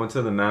calculator.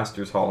 to the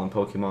Masters Hall in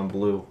Pokemon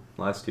Blue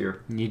last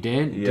year. You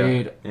did? Yeah.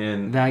 Dude,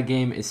 And that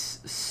game is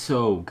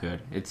so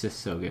good. It's just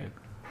so good.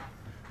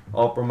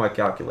 all from my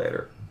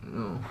calculator.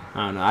 No.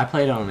 I don't know. I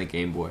played it on the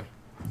Game Boy.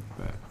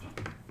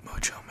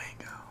 Mucho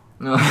mango.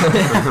 No.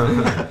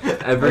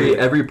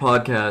 every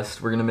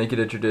podcast, we're gonna make it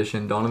a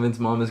tradition. Donovan's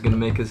mom is gonna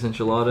make us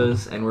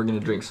enchiladas, and we're gonna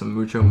drink some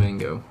mucho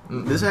mango.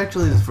 This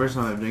actually is the first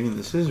time I've drinking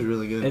this. This is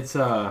really good. It's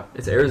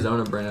It's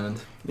Arizona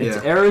brand. it's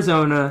Yeah.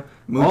 Arizona,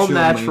 Mucho all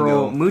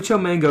natural, mango. mucho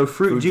mango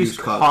fruit juice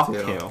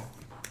cocktail. cocktail.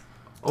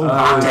 Oh,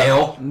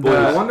 Cocktail. the- Boy,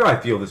 no wonder I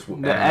feel this.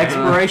 The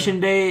expiration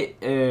date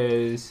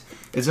is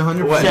It's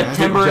 100%. What?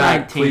 September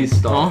Jack, 19th. please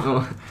stop.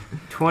 Oh.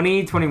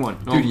 2021.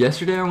 Dude,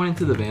 yesterday I went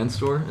into the van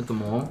store at the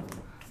mall,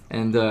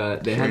 and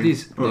they had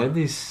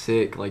these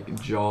sick like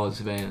Jaws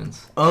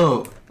vans.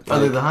 Oh, are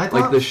they the high tops?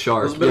 Like the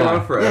shark. Those have been Yeah.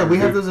 around forever. Yeah, we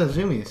have dude. those at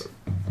Zoomies.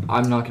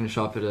 I'm not gonna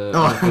shop at an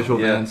Oh. official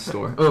Yeah. van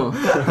store.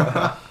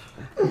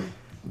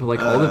 But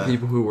like all the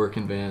people who work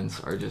in vans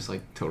are just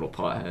like total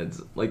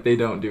potheads. Like they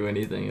don't do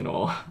anything at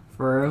all.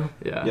 For real?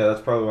 Yeah. Yeah,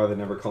 that's probably why they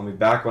never called me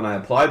back when I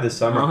applied this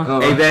summer.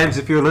 Uh-huh. Hey, Vans,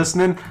 if you're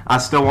listening, I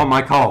still want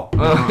my call.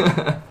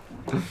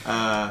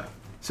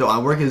 So I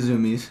work at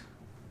Zoomies.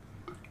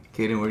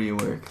 Kaden, where do you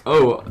work?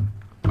 Oh,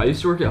 I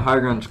used to work at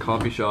Higher Ground's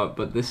coffee shop,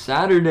 but this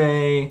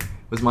Saturday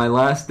was my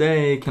last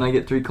day. Can I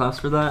get 3 claps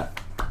for that?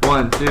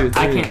 1, 2, 3.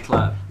 I can't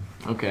clap.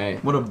 Okay.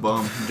 What a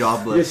bum.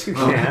 Jobless. Yes, you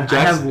can. I Jack's-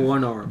 have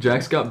one arm.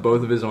 Jack's got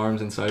both of his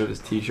arms inside of his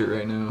t-shirt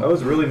right now. That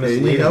was really Hey,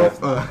 you misleading. help?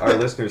 If our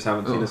listeners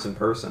haven't seen us in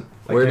person.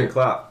 I Where can't did-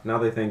 clap. Now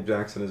they think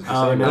Jackson is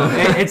Oh disabled. no!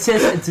 it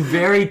says it's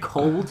very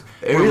cold.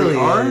 It where we really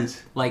are.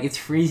 is. Like it's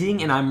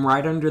freezing, and I'm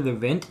right under the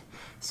vent,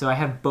 so I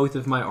have both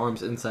of my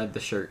arms inside the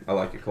shirt. I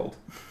like it cold.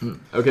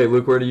 Okay,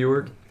 Luke, where do you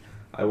work?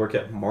 I work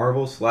at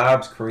Marble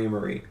Slabs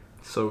Creamery.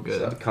 So good.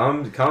 So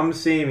come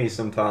see me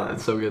sometime.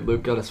 It's so good.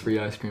 Luke got us free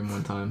ice cream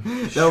one time.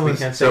 We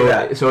can't say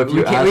that. So if you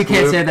We ask can't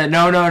Luke, say that.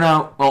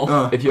 No.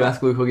 well, if you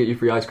ask Luke, he'll get you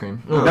free ice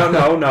cream.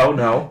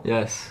 No.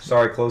 Yes.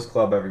 Sorry, close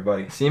club,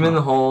 everybody. See him in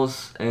the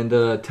halls and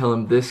tell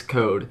him this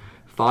code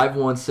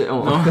 516.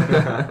 Oh.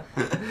 That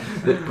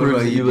What proves about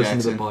that you you, listen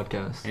to the Jackson?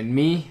 podcast. And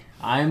me,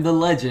 I am the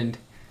legend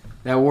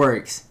that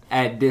works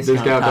at Discount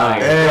Discount Tire.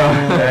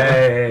 Tire.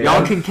 Hey.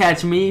 Y'all can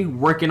catch me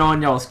working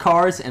on y'all's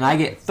cars, and I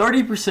get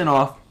 30%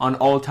 off on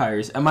all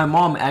tires. And my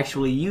mom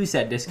actually used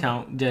that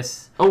discount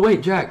just... Oh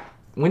wait, Jack.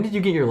 When did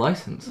you get your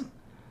license?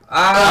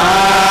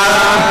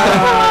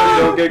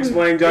 Don't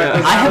explain, Jack.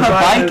 I have a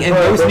bike, and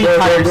those need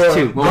tires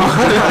too.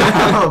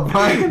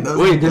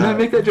 Wait, didn't I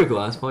make that joke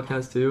last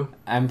podcast too?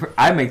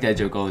 I make that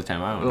joke all the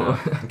time. I don't know.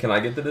 Can I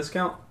get the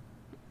discount?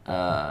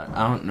 I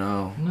don't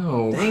know.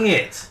 No. Dang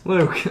it.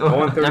 Luke. I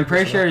want I'm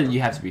pretty 30%. sure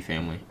you have to be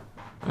family.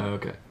 Oh,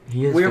 okay.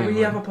 He is We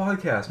family. have a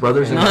podcast.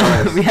 Brothers in man.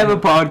 Christ. We have a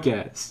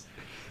podcast.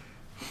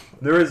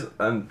 There is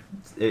an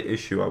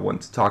issue I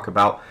want to talk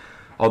about,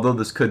 although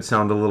this could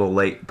sound a little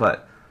late,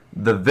 but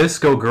the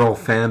Visco Girl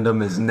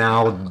fandom is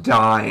now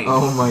dying.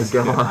 Oh my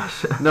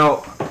gosh.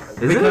 No,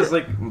 because it?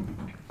 like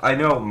I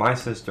know my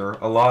sister,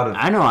 a lot of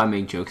I know I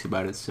make jokes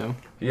about it, so.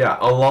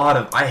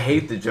 I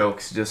hate the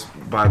jokes. Just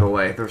by the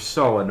way, they're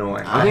so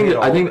annoying.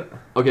 I think.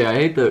 Okay, I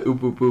hate the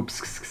oop oop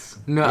oops.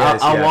 No,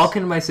 Yes, I'll yes. walk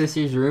into my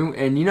sister's room,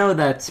 and you know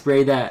that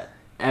spray that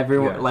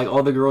everyone, Yes. like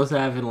all the girls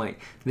have, and like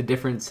the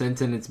different scents,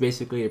 and it's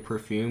basically a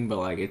perfume, but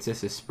like it's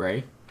just a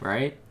spray,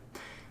 right?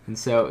 And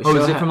so. Oh,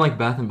 she'll is it ha- from like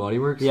Bath and Body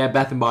Works? Yeah,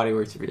 Bath and Body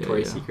Works,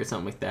 Victoria's yeah. Secret,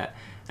 something like that.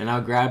 And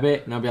I'll grab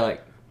it, and I'll be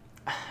like,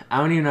 I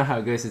don't even know how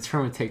it goes. It's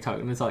from a TikTok,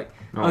 and it's like,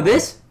 oh,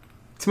 this?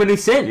 It's my new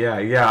scent. Yeah,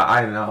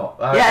 I know.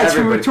 Yeah, it's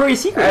from Everybody- Victoria's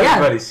Secret. Yeah.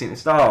 Everybody's seen it.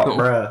 Stop,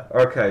 bruh.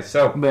 Okay,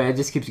 so But it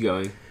just keeps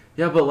going.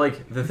 yeah, but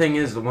like the thing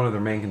is, one of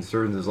their main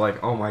concerns is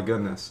like, oh my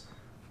goodness,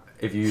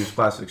 if you use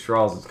plastic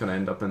straws, it's gonna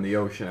end up in the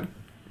ocean,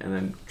 and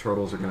then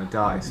turtles are gonna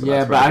die. So Yeah,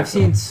 that's but why I've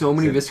seen so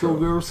many Zip Visco straw.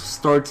 girls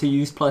start to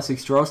use plastic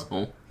straws.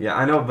 Oh. Yeah,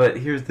 I know, but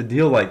here's the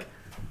deal. Like,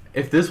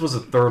 if this was a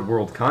third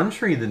world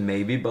country, then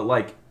maybe. But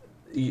like,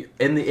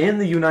 in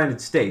the United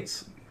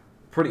States,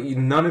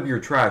 none of your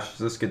trash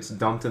just gets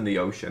dumped in the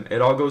ocean.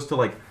 It all goes to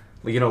like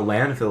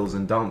landfills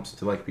and dumps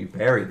to like be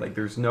buried. Like,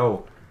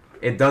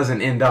 it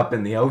doesn't end up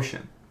in the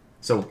ocean.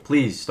 So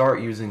please start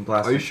using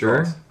plastic Are you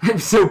sure?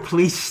 straws. So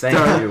please Thank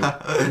start. you.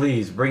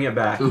 Please bring it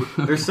back.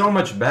 They're so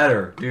much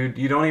better, dude.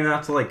 You don't even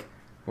have to like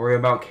worry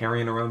about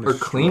carrying around Or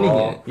cleaning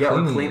straw. it. Yeah, or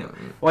Cleaning clean. it.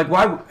 Like,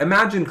 why?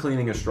 Imagine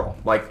cleaning a straw.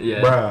 Like,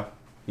 Yeah. bruh.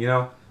 You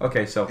know?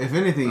 Okay, so If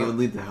anything, it would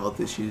lead to health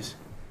issues.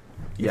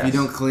 yes. If you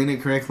don't clean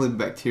it correctly,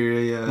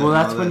 bacteria. Well, and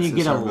that's all when that you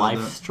get a stuff build life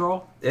up.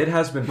 straw. It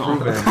has been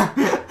proven.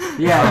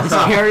 Yeah, just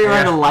carry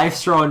around Yeah. a life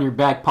straw in your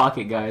back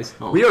pocket, guys.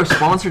 Oh. We are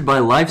sponsored by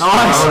Lifestyle.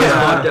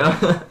 Oh,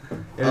 Yeah.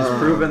 It is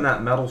proven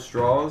that metal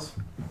straws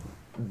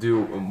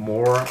do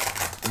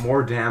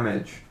more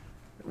damage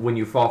when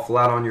you fall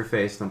flat on your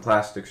face than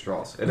plastic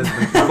straws. It has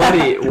been proven.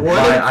 Buddy, what?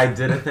 I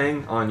did a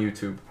thing on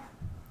YouTube.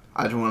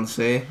 I just want to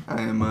say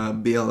I am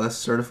BLS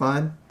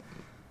certified.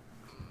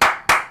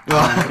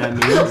 That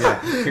means.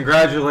 Yeah.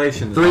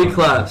 Congratulations. 3 Ron.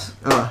 claps.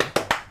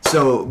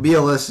 So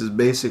BLS is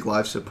basic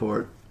life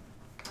support.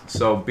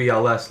 So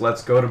BLS,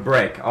 let's go to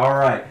break. All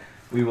right,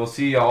 we will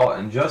see y'all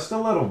in just a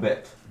little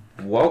bit.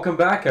 Welcome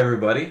back,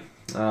 everybody.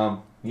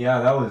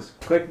 Yeah, that was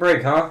quick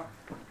break, huh?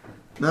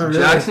 Not really.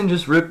 Jackson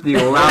just ripped the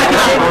loudest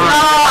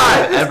fart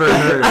I've ever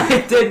heard.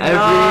 I did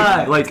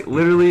not. Like,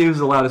 literally, it was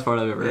the loudest fart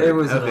I've ever heard. It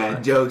was Okay,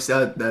 not. jokes.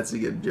 That's a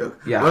good joke.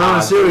 Yeah. But on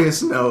a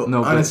serious note.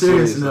 No, on a but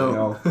serious seriously,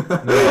 note. No.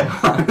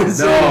 On a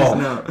serious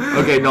note.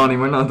 Okay, Donnie,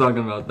 we're not talking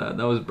about that.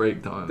 That was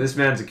break time. This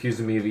man's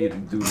accusing me of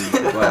eating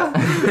doobie, but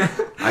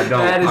I don't.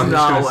 That is I'm just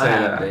not gonna what say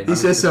happened. He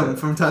says something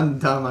from time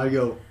to time. I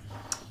go.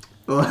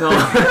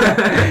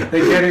 that.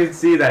 They can't even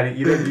see that.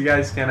 You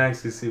guys can't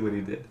actually see what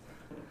he did.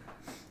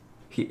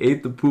 He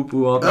ate the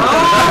poo-poo off.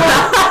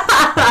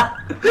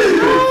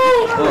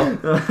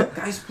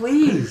 Guys,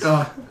 please.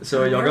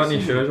 So, y'all got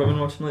any shows y'all been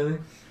watching lately?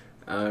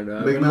 I don't know.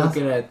 I've Big been Mouth?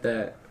 looking at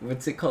that.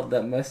 What's it called?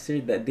 That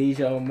mustard? That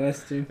Dijon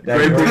mustard? That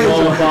Grey Grey Grey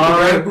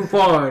Poupon.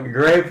 Poupon.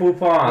 Grey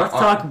Poupon. Let's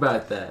talk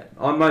about that.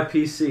 On my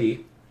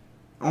PC,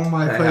 On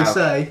my I place,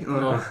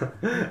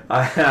 have-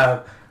 I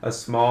have a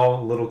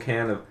small little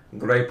can of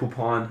Grey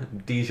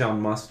Poupon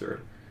Dijon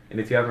mustard. And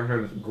if you haven't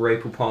heard of Grey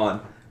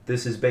Poupon,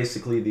 this is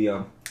basically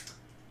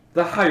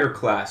the higher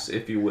class,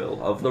 if you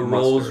will, of The mustard.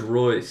 Rolls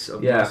Royce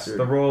of Yes, mustard.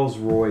 the Rolls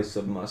Royce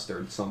of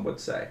mustard, some would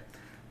say.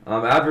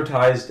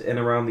 Advertised in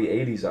around the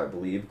 80s, I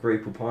believe, Grey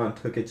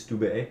Poupon took its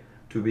due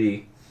to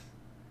be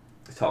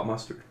top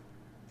mustard.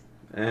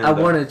 And, I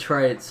want to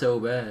try it so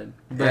bad,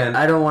 but and-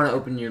 I don't want to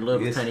open your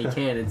little Yes. tiny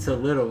can. It's so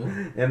little.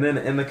 And then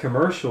in the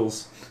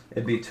commercials,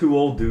 it'd be two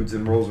old dudes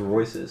in Rolls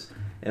Royces,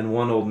 and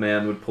one old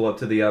man would pull up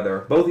to the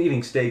other, both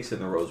eating steaks in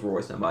the Rolls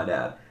Royce, and my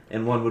dad.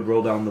 And one would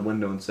roll down the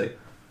window and say,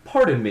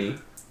 "Pardon me,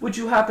 would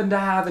you happen to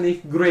have any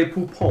Grey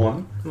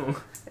Poupon?"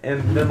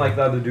 And then like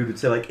the other dude would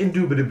say like,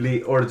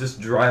 "Indubitably," or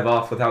just drive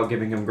off without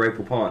giving him Grey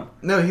Poupon.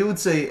 No, he would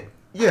say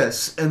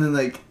yes, and then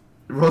like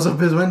rolls up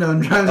his window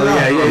and drives Oh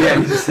off.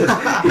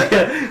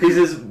 yeah. He's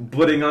just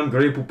putting on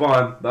Grey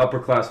Poupon, the upper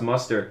class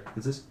muster.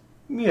 He says,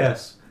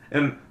 yes.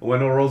 And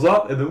window rolls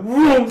up, and then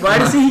whoom. Why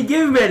does he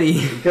give him any?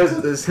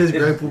 Because It's his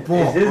Grey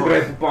Poupon. It's his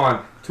Grey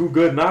Poupon. Too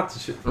good not to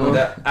share.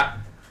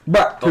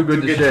 But too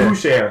good to share. To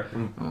share.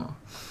 Oh.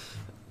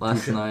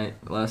 Last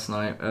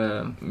night,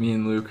 me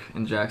and Luke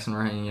and Jackson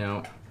were hanging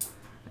out,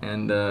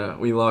 and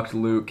we locked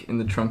Luke in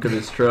the trunk of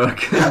his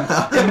truck.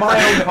 In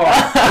my own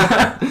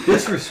car.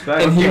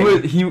 Disrespect.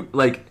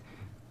 And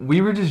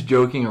we were just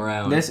joking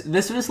around.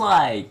 This was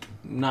like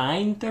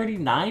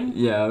 9:39.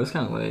 Yeah, it was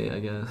kind of late, I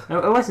guess. No,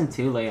 it wasn't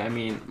too late. I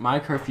mean, my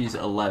curfew's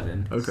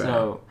 11. Okay.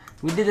 So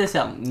we did this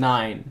at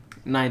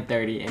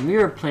 9:30, and we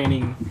were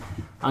planning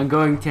on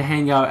going to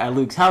hang out at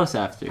Luke's house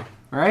after,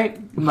 right?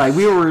 Like,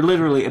 we were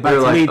literally about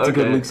to leave to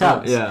go to Luke's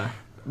house. Yeah.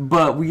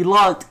 But we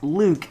locked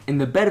Luke in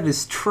the bed of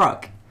his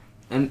truck,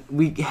 and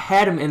we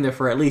had him in there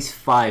for at least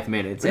 5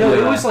 minutes. No,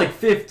 And it was like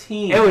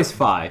 15. It was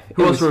 5.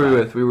 Who else were we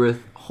with? We were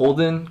with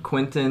Holden,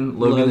 Quentin,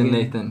 Logan, and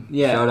Nathan.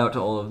 Yeah. Shout out to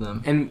all of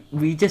them. And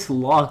we just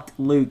locked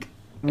Luke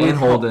And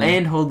Holden.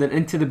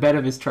 into the bed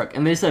of his truck.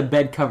 And there's a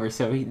bed cover,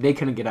 so they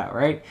couldn't get out,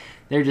 right?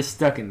 They're just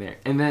stuck in there.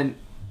 And then,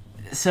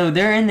 so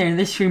they're in there and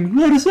they're screaming,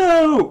 "Let us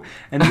out!"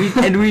 And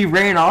we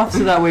ran off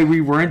so that way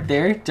we weren't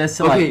there. Just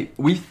so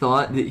We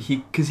thought that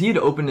because he had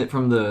opened it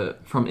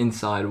from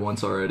inside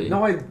once already.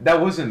 No,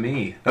 that wasn't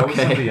me. That was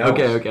somebody else.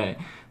 Okay.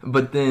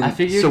 But then I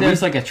figured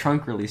there's like a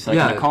trunk release, like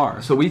in a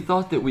car. So we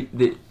thought that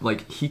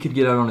he could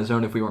get out on his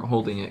own if we weren't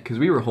holding it, because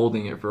we were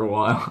holding it for a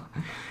while,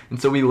 and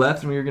so we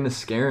left and we were gonna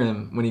scare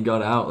him when he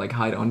got out, like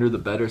hide under the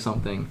bed or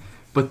something.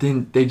 But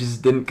then they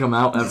just didn't come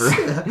out ever,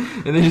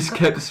 and they just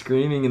kept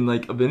screaming, and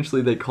like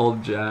eventually they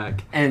called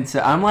Jack. And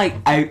so I'm like,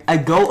 I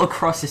go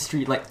across the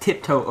street, like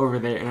tiptoe over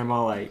there, and I'm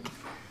all like,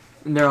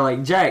 and they're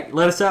like, "Jack,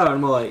 let us out." And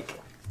I'm all like,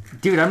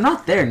 "Dude, I'm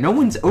not there. No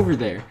one's over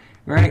there."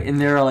 Right? And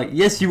they're like,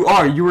 "Yes, you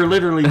are. You were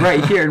literally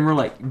right here." And we're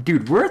like,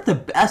 "Dude, we're at the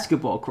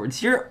basketball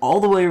courts. You're all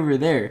the way over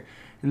there."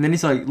 And then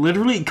he's like,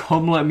 "Literally,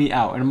 come let me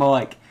out." And I'm all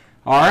like,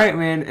 "All right,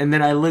 man." And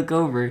then I look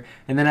over,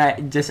 and then I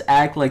just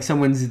act like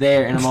someone's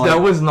there. And I'm all That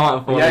like, was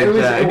not funny. Yeah,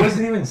 Jack. it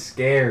wasn't even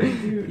scary,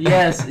 dude.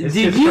 "Yes, It's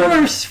dude, just you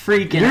that- were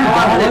freaking You're out."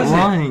 bad at wasn't.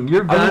 lying.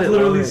 You're bad I was at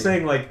literally lying.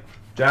 saying, like,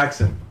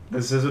 Jackson,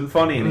 this isn't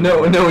funny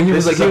anymore. No, he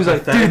was This like, is a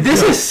pathetic Dude,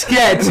 this joke. is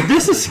sketch.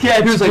 This is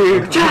sketch, he was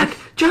dude. like,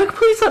 Jack,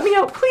 please let me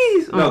out,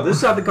 please. No, this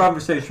is how the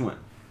conversation went.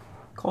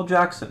 Call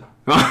Jackson.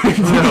 Did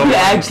you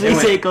actually It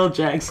went, say Cole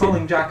Jackson?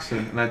 Calling Jackson,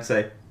 and I'd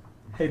say,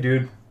 "Hey,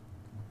 dude,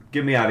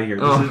 get me out of here."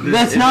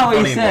 That's not what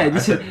isn't he funny said. anymore." You I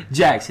said,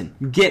 "Jackson,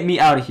 get me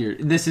out of here.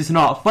 This is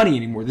not funny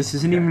anymore. This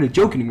isn't even a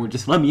joke anymore.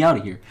 Just let me out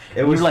of here."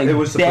 It was You're, like, it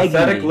was a begging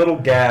pathetic me. little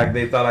gag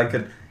they thought I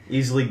could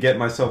easily get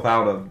myself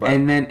out of. But,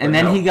 And then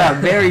no. he got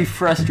very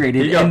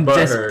frustrated. He got and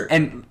butthurt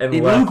and and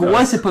Luke left was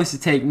us. supposed to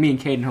take me and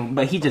Caden home,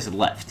 but he just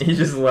left. He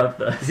just left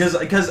us.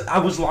 Because I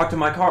was locked in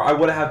my car, I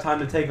would have had time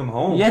to take him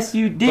home. Yes,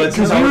 you did, But because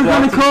since we I were was going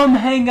to locked in- come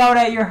hang out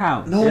at your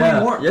house. No, Yeah.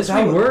 we weren't. Yes,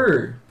 That we was-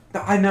 were.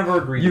 I never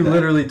agreed. You to that.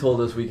 literally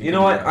told us we could. You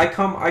know what? I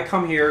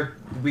come here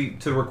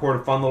to record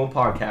a fun little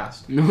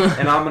podcast,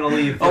 and I'm gonna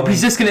leave. Oh,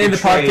 he's just gonna end the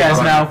betrayed podcast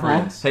by now, my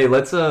friends. Hey,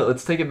 let's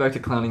take it back to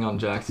clowning on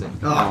Jackson.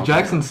 Oh.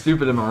 Jackson's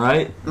stupid, am I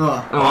right?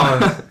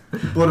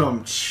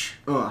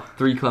 But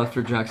 3 claps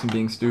for Jackson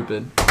being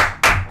stupid.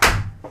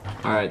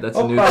 All right, that's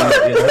a Oh, new yeah,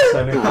 thing. that's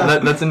a new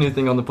thing. That's a new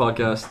thing on the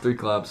podcast. 3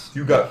 claps.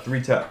 You got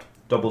 3 tapped,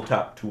 double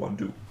tap to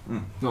undo.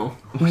 No,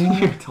 What are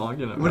you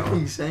talking about? what are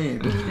you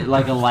saying?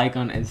 like a like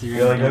on Instagram.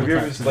 Yeah, like have you double ever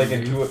tap just to like in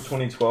undo.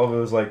 2012 it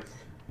was like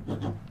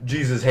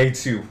Jesus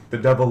hates you, the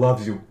devil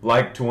loves you,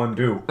 like to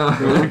undo,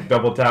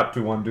 double tap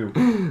to undo.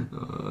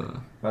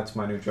 That's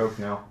my new joke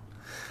now.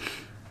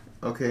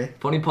 Okay,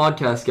 Funny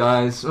podcast,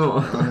 guys. Oh.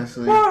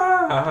 honestly.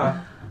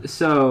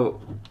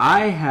 So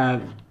I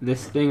have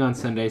this thing on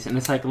Sundays, and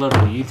it's like a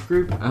little youth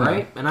group,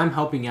 right? And I'm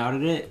helping out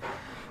at it.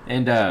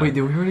 And Wait,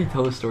 did we already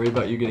tell the story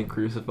about you getting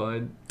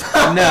crucified?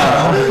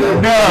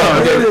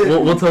 no. Okay,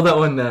 we'll tell that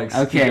one next.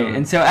 Keep Okay, going.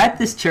 and so at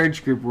this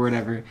church group or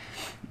whatever,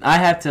 I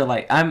have to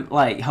I'm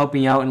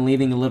helping out and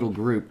leading a little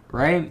group,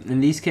 right?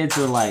 And these kids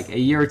are like a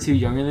year or two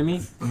younger than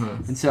me,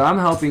 and so I'm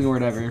helping or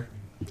whatever.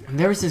 And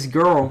there was this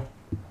girl,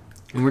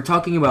 and we're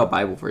talking about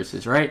Bible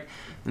verses, right?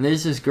 And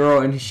there's this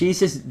girl, and she's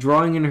just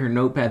drawing in her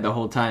notepad the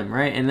whole time,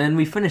 right? And then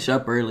we finish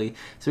up early,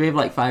 so we have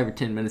like 5 or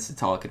 10 minutes to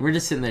talk, and we're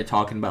just sitting there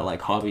talking about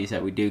like hobbies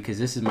that we do, because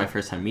this is my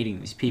first time meeting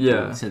these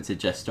people since it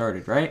just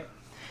started, right?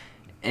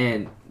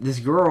 And this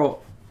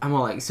girl, I'm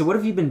all like, "So what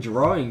have you been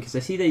drawing? Because I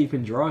see that you've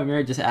been drawing,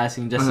 right?" Just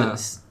asking,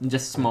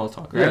 just small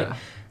talk, right? Yeah.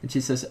 And she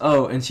says,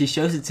 "Oh," and she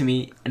shows it to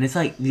me, and it's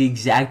like the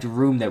exact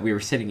room that we were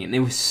sitting in. It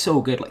was so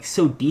good, like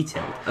so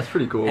detailed. That's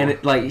pretty cool. And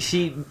it, like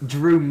she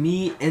drew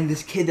me and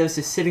this kid that was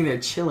just sitting there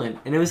chilling,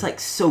 and it was like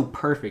so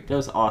perfect. It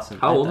was awesome.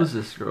 How old is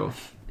this girl?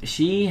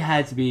 She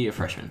had to be a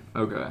freshman.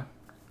 Okay.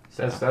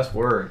 That's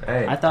word.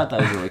 Hey. I thought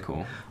that was really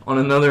cool. On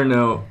another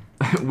note,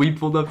 we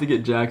pulled up to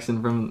get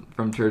Jackson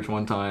from church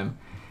one time,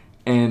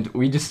 and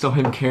we just saw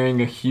him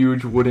carrying a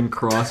huge wooden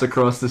cross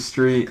across the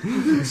street.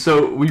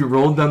 So we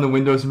rolled down the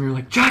windows and we were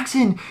like,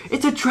 Jackson,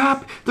 it's a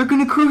trap! They're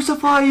gonna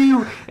crucify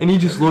you! And he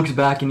just looks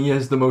back and he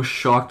has the most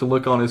shocked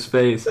look on his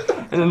face.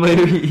 And then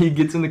later he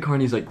gets in the car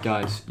and he's like,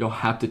 guys, y'all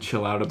have to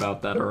chill out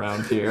about that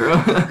around here.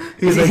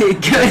 He's like,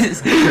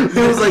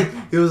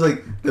 he was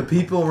like, the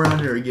people around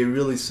here get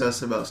really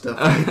sus about stuff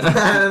like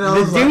that. And I The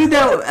was dude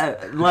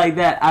that like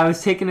that, I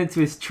was taking it to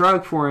his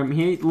truck for him.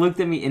 He looked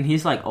at me, and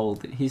he's like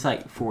old. He's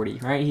like 40,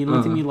 right? He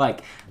looked at me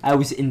like I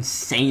was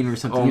insane or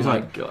something. Oh He's my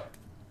like, god.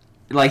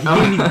 Like, he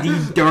gave me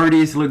the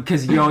dirtiest look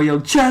because yo,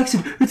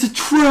 Jackson, it's a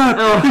trap.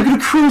 They're gonna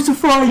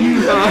crucify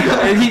you.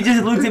 And he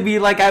just looked at me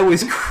like I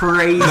was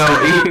crazy.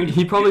 No,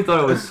 he probably thought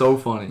it was so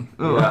funny.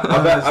 Yeah,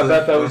 I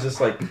bet that was just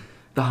like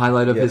The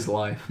highlight of his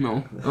life.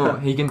 No. Oh,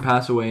 he can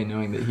pass away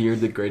knowing that he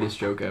heard the greatest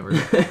joke ever.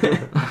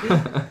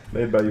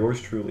 made by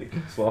yours truly,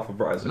 Slof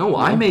Uprising. No,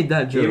 I made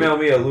that joke. Email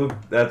me at Luke.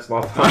 That's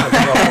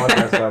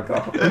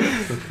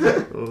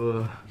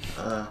slofpodcast.com.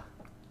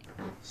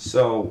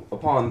 So,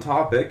 upon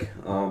topic,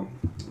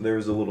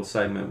 there's a little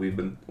segment we've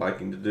been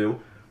liking to do.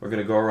 We're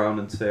going to go around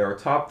and say our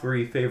top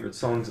 3 favorite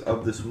songs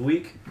of this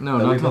week. No,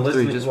 that not we've been top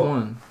 3, listening- just well,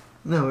 one.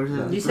 No,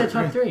 You said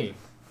top 3.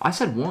 I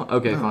said one.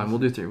 Okay, No. fine. We'll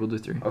do 3. We'll do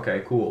 3.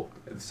 Okay, cool.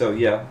 So,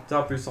 yeah,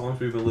 top 3 songs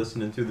we've been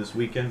listening to this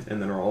weekend,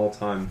 and then our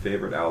all-time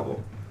favorite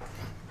album.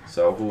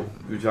 So, who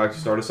would you like to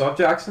start us off,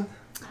 Jackson?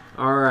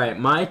 Alright,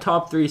 my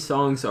top 3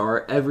 songs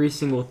are Every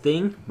Single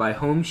Thing by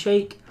Home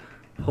Shake,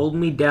 Hold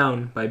Me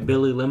Down by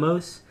Billy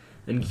Limos,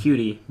 and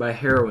Cutie by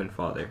Heroin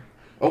Father.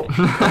 Oh.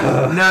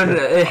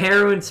 No,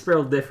 heroin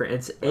spelled different.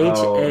 It's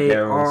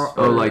H-A-R...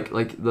 Oh, like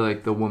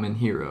the woman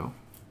hero.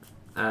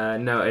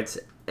 No, it's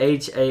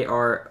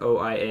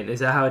H-A-R-O-I-N. Is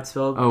that how it's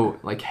spelled? Oh,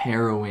 like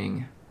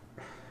harrowing.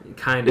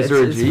 Kind of. Is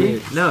there a G?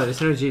 Weird. No,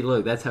 there's no G.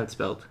 Look, that's how it's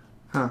spelled.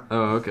 Oh,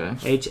 okay.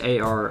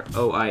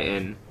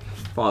 H-A-R-O-I-N.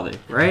 Father,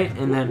 right?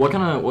 And then What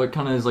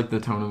kind of is like the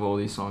tone of all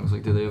these songs?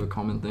 Like, do they have a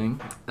common thing?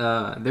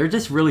 they're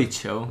just really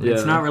chill. Yeah.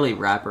 It's not really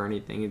rap or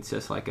anything. It's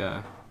just like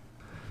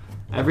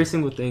every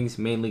single thing's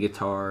mainly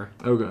guitar.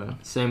 Okay.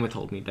 Same with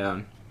Hold Me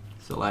Down.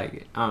 So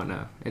like, I don't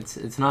know.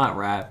 It's not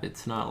rap.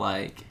 It's not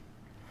like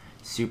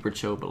super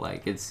chill, but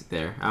like it's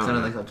there. I don't Kind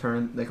know. of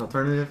like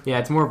alternative. Yeah,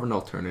 it's more of an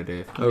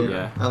alternative. Okay.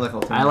 Yeah. I like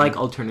alternative. I like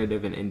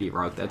alternative and indie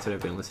rock. That's what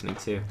I've been listening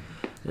to.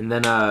 And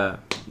then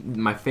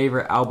my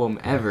favorite album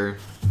ever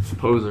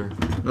Poser.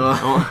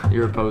 Oh.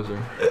 You're a poser.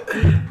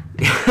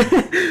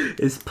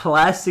 is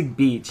Plastic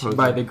Beach Poser.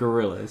 by the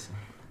Gorillaz.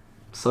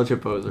 Such a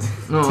poser.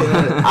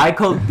 I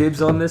called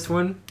dibs on this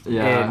one.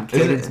 Yeah. And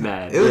Caden's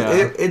mad.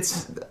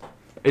 It's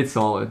It's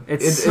solid.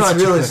 it's such a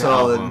really good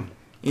solid. album.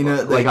 You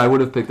know, Like I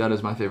would have picked that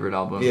as my favorite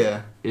album.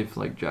 yeah. If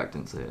like Jack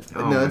didn't say it.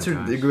 Oh no, my it's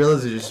gosh. the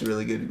Gorillaz are just a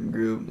really good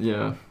group.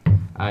 Yeah.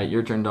 Alright,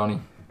 your turn, Donnie.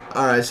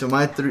 All right, so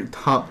my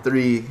top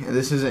 3, and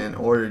this isn't in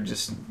order,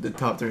 just the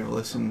top 3 I've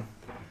listened.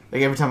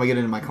 Like every time I get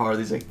into my car,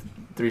 these like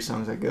 3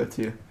 songs I go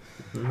to.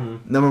 Mm-hmm.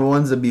 Number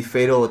 1's would be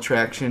 "Fatal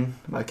Attraction"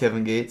 by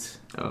Kevin Gates.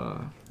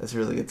 That's a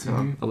really good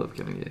song. I love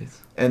Kevin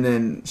Gates. And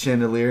then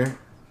 "Chandelier"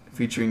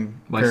 featuring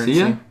By Currency.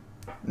 Sia?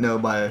 No,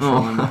 by Oh.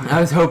 Sean. I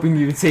was hoping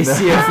you would say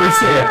Sia for a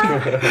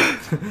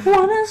second.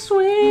 Wanna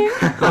swing?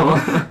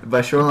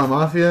 By Shoreline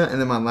Mafia. And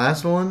then my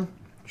last one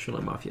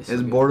Shoreline Mafia.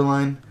 is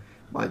 "Borderline"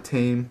 by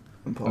Tame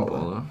Impala.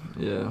 Impala.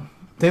 Yeah.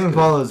 Tame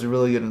Impala is a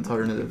really good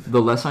alternative.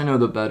 The less I know,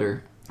 the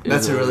better.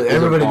 That's is a really- is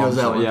everybody bomb knows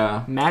that song. one.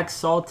 Yeah. Max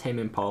saw Tame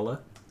Impala.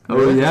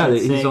 Oh yeah,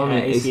 he's Saying, on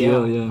the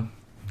ACL. Yeah.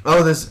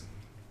 Oh, this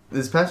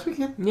past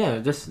weekend? Yeah,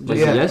 just Like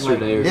Yeah,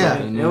 yesterday or yeah.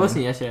 something. It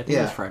wasn't yesterday. I think it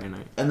Yeah. was Friday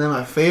night. And then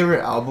my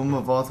favorite album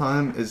of all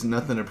time is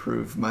 "Nothing to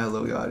Prove" by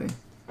Lil Yachty.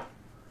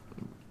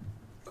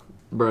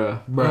 Bruh.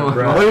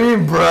 Bruh. What do you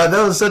mean, bruh?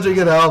 That was such a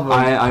good album.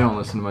 I don't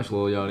listen to much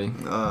Lil Yachty.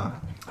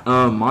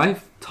 My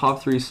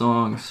top 3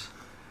 songs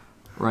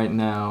right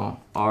now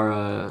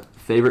are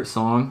Favorite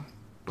Song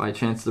by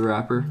Chance the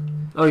Rapper.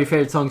 Oh, your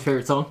favorite song?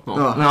 Oh.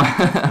 Oh. No.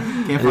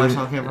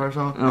 Campfire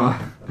song.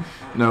 Oh.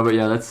 No, but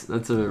yeah, that's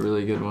a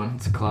really good one.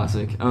 It's a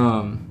classic.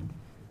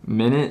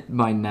 Minute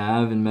by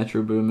Nav and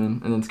Metro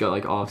Boomin, and then it's got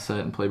like Offset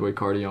and Playboy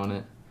Cardi on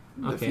it.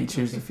 The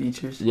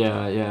features.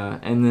 Yeah.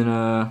 And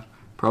then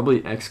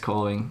probably X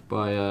Calling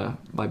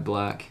by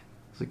Black.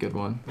 It's a good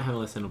one. I haven't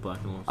listened to Black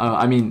in a long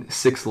I mean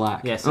 6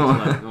 Lack. Yes.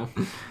 Oh.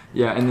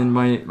 Yeah, and then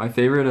my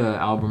favorite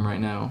album right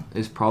now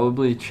is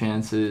probably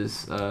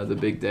Chance's The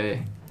Big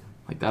Day.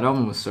 Like that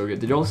album was so good.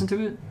 Did y'all listen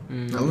to it? I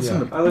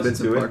listened I to listened bits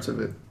to and it. parts of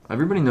it.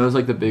 Everybody knows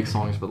like the big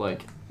songs, but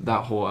like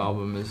that whole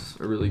album is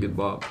a really good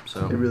bop.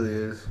 So It really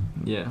is.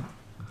 yeah.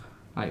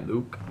 Alright,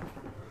 Luke.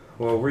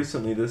 Well,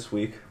 recently this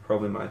week,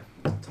 probably my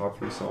top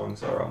 3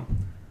 songs are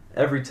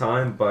 "Every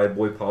Time" by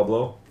Boy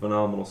Pablo,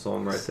 phenomenal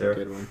song right there.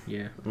 Good one.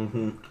 Yeah.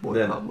 Mm-hmm. Boy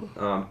Then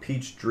Pablo.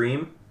 "Peach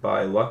Dream"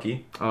 by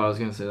Lucky. Oh, I was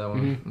gonna say that one.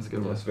 Mhm. That's a good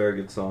one. That's a very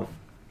good song.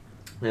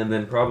 And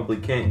then probably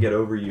 "Can't Get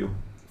Over You"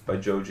 by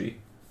Joji.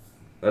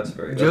 That's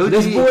very Joji-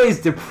 good. This boy is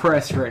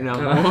depressed right now.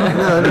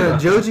 no,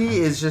 Joji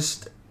is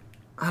just,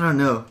 I don't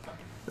know.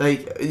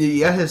 Like,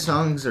 yeah, his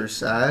songs are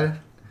sad,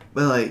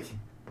 but like,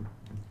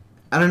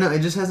 I don't know. It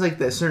just has like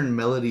that certain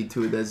melody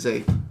to it that's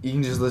like you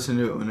can just listen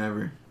to it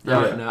whenever. No,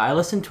 I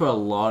listened to a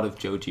lot of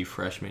Joji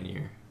freshman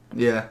year.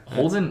 Yeah.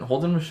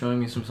 Holden was showing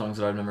me some songs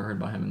that I've never heard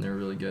by him, and they're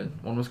really good.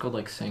 One was called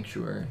like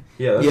Sanctuary.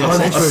 Yeah, Yeah, Oh,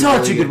 that's Sanctuary's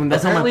such really a good one.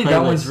 That's on my Apparently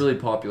playlist. that one's really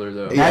popular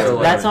though. Yeah. So,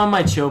 like, That's on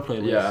my chill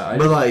playlist. Yeah,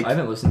 But, like, I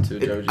haven't listened to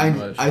Joji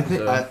much. I think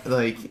so.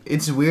 like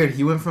it's weird.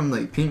 He went from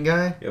like Pink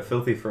Guy. Yeah,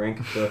 Filthy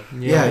Frank.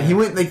 Yeah. He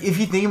went like if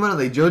you think about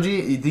it, like Joji,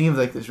 you think of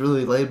like this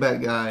really laid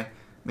back guy,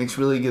 makes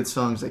really good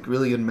songs, like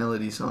really good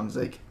melody songs,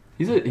 like.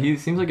 He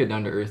seems like a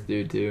down to earth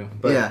dude too.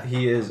 But Yeah.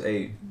 he is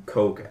a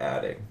coke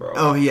addict, bro.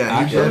 Oh yeah,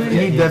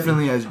 Actually? he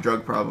definitely has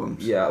drug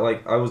problems. Yeah,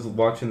 like I was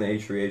watching the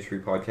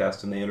H3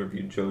 podcast and they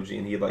interviewed Joji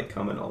and he'd like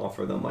come and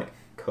offer them like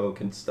coke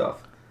and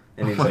stuff.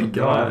 And he's Oh my like,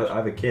 no, gosh. I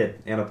have a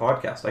kid and a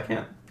podcast. I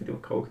can't do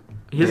coke.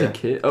 He has Yeah. a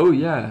kid. Oh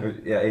yeah. Or,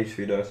 yeah,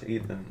 H3 does,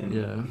 Ethan and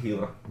Yeah.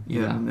 Gila.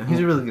 Yeah, Yeah. no, he's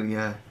a really good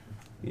guy.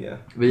 Yeah.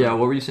 But yeah,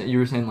 what were you saying? You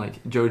were saying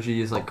like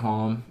Joji is like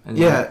calm. And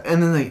Yeah,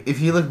 and then like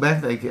if you look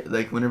back,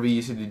 like whenever you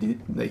used to do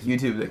like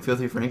YouTube, like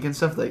Filthy Frank and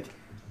stuff, like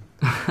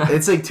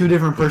it's like two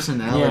different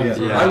personalities.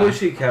 Yeah. Yeah. I wish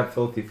he kept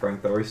Filthy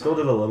Frank though. He still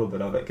did a little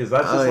bit of it because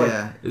that's just Oh like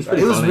yeah, It's it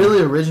pretty was funny.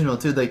 really original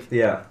too. Like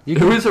yeah.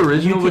 It was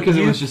original you because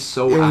could- it was just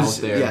so it was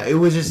out there. yeah, it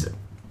was just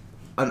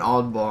an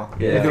oddball.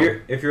 Yeah, Yeah.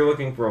 if you're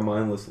looking for a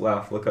mindless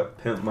laugh, look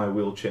up "Pimp My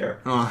Wheelchair"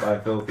 Oh. by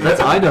Filthy. That's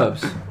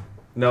iDubbbz.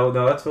 No,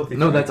 that's Filthy.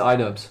 No, Frank. that's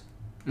iDubbbz.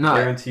 No,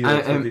 Guarantee you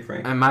that's Filthy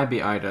Frank. I might be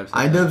iDubbbz.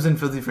 iDubbbz and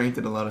Filthy Frank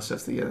did a lot of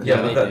stuff together. Yeah,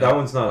 Yeah, but they that do.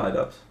 one's not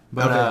iDubbbz.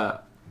 But Okay.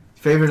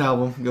 Favorite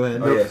album? Go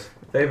ahead. Oh yes,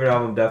 favorite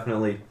album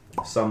definitely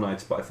 "Some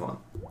Nights" by Fun.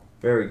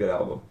 Very good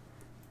album,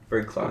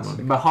 very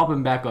classic. but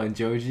hopping back on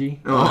Joji,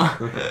 Oh.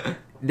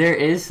 there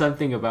is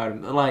something about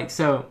him. Like,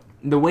 so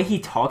the way he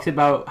talks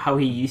about how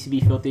he used to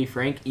be Filthy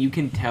Frank, you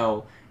can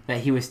tell that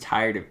he was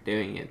tired of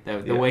doing it.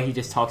 The Yeah. way he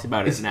just talks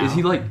about Is it now.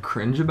 he like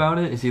cringe about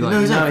it? Is he like? No,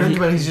 he's not No, cringe, he-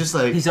 but he's just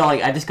like He's all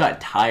like, I just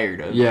got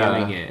tired of Yeah.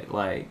 doing it.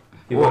 Like,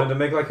 He Well- wanted to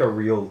make like a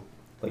real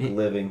like He-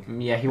 living.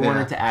 yeah, he Yeah.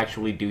 wanted to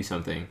actually do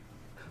something.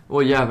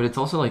 Well, yeah, but it's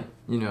also like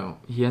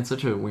he had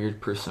such a weird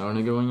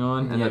persona going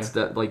on, and Yeah. that's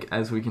that like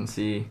as we can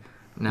see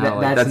now, That-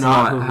 like, that's that's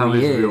not not who how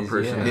he his real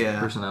is, yeah.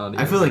 personality.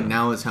 I is. feel like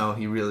now is how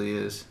he really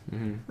is.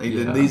 Mm-hmm. Like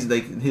Yeah. these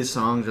like his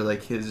songs are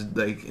like his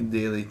like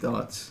daily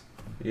thoughts.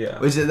 Yeah.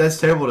 Which that's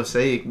terrible to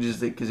say, just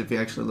because if you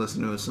actually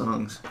listen to his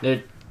songs,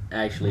 They're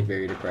actually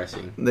very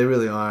depressing. they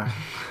really are.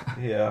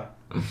 Yeah.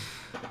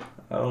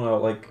 I don't know,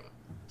 like.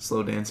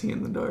 Slow dancing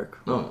in the dark.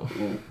 Oh,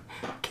 Ooh,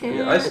 can't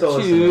Yeah, I still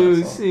listen to you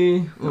that song.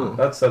 see? Oh.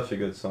 that's such a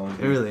good song.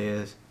 It really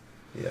is.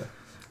 Yeah.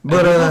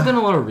 But But I've done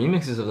a lot of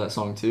remixes of that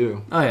song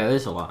too. Oh yeah,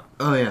 there's a lot.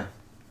 oh yeah,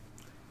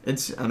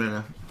 it's I don't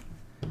know.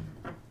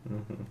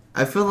 hmm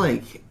I feel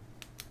like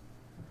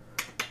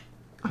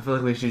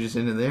we should just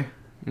end it there.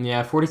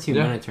 Yeah, 42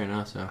 Yeah. minutes right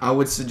now, so I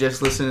would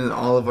suggest listening to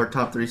all of our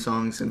top 3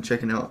 songs and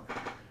checking out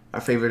our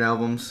favorite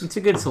albums. it's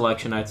a good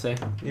selection, I'd say.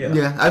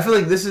 Yeah. I feel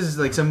like this is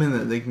like something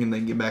that they can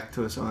like get back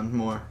to us on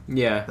more.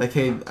 Yeah, Like,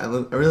 hey, I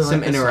really some like this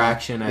song.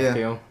 interaction. I Yeah.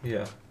 feel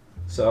Yeah.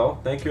 So,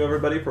 thank you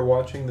everybody for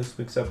watching this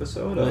week's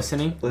episode. of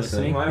listening.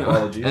 My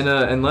apologies.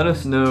 And let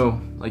us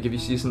know, like if you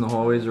see us in the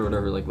hallways or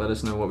whatever, like let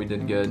us know what we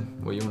did good,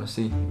 what you want to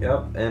see.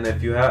 Yep. And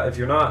if you're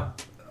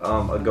not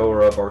a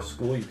goer of our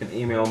school, you can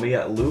email me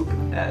at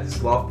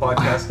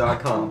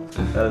luke@slofpodcast.com.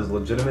 That is a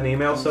legitimate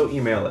email, so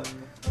email it.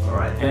 All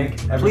right.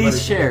 Thank everybody.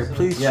 Please share.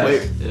 Please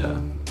Yes. share. Yeah.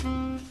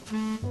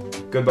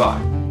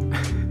 Goodbye.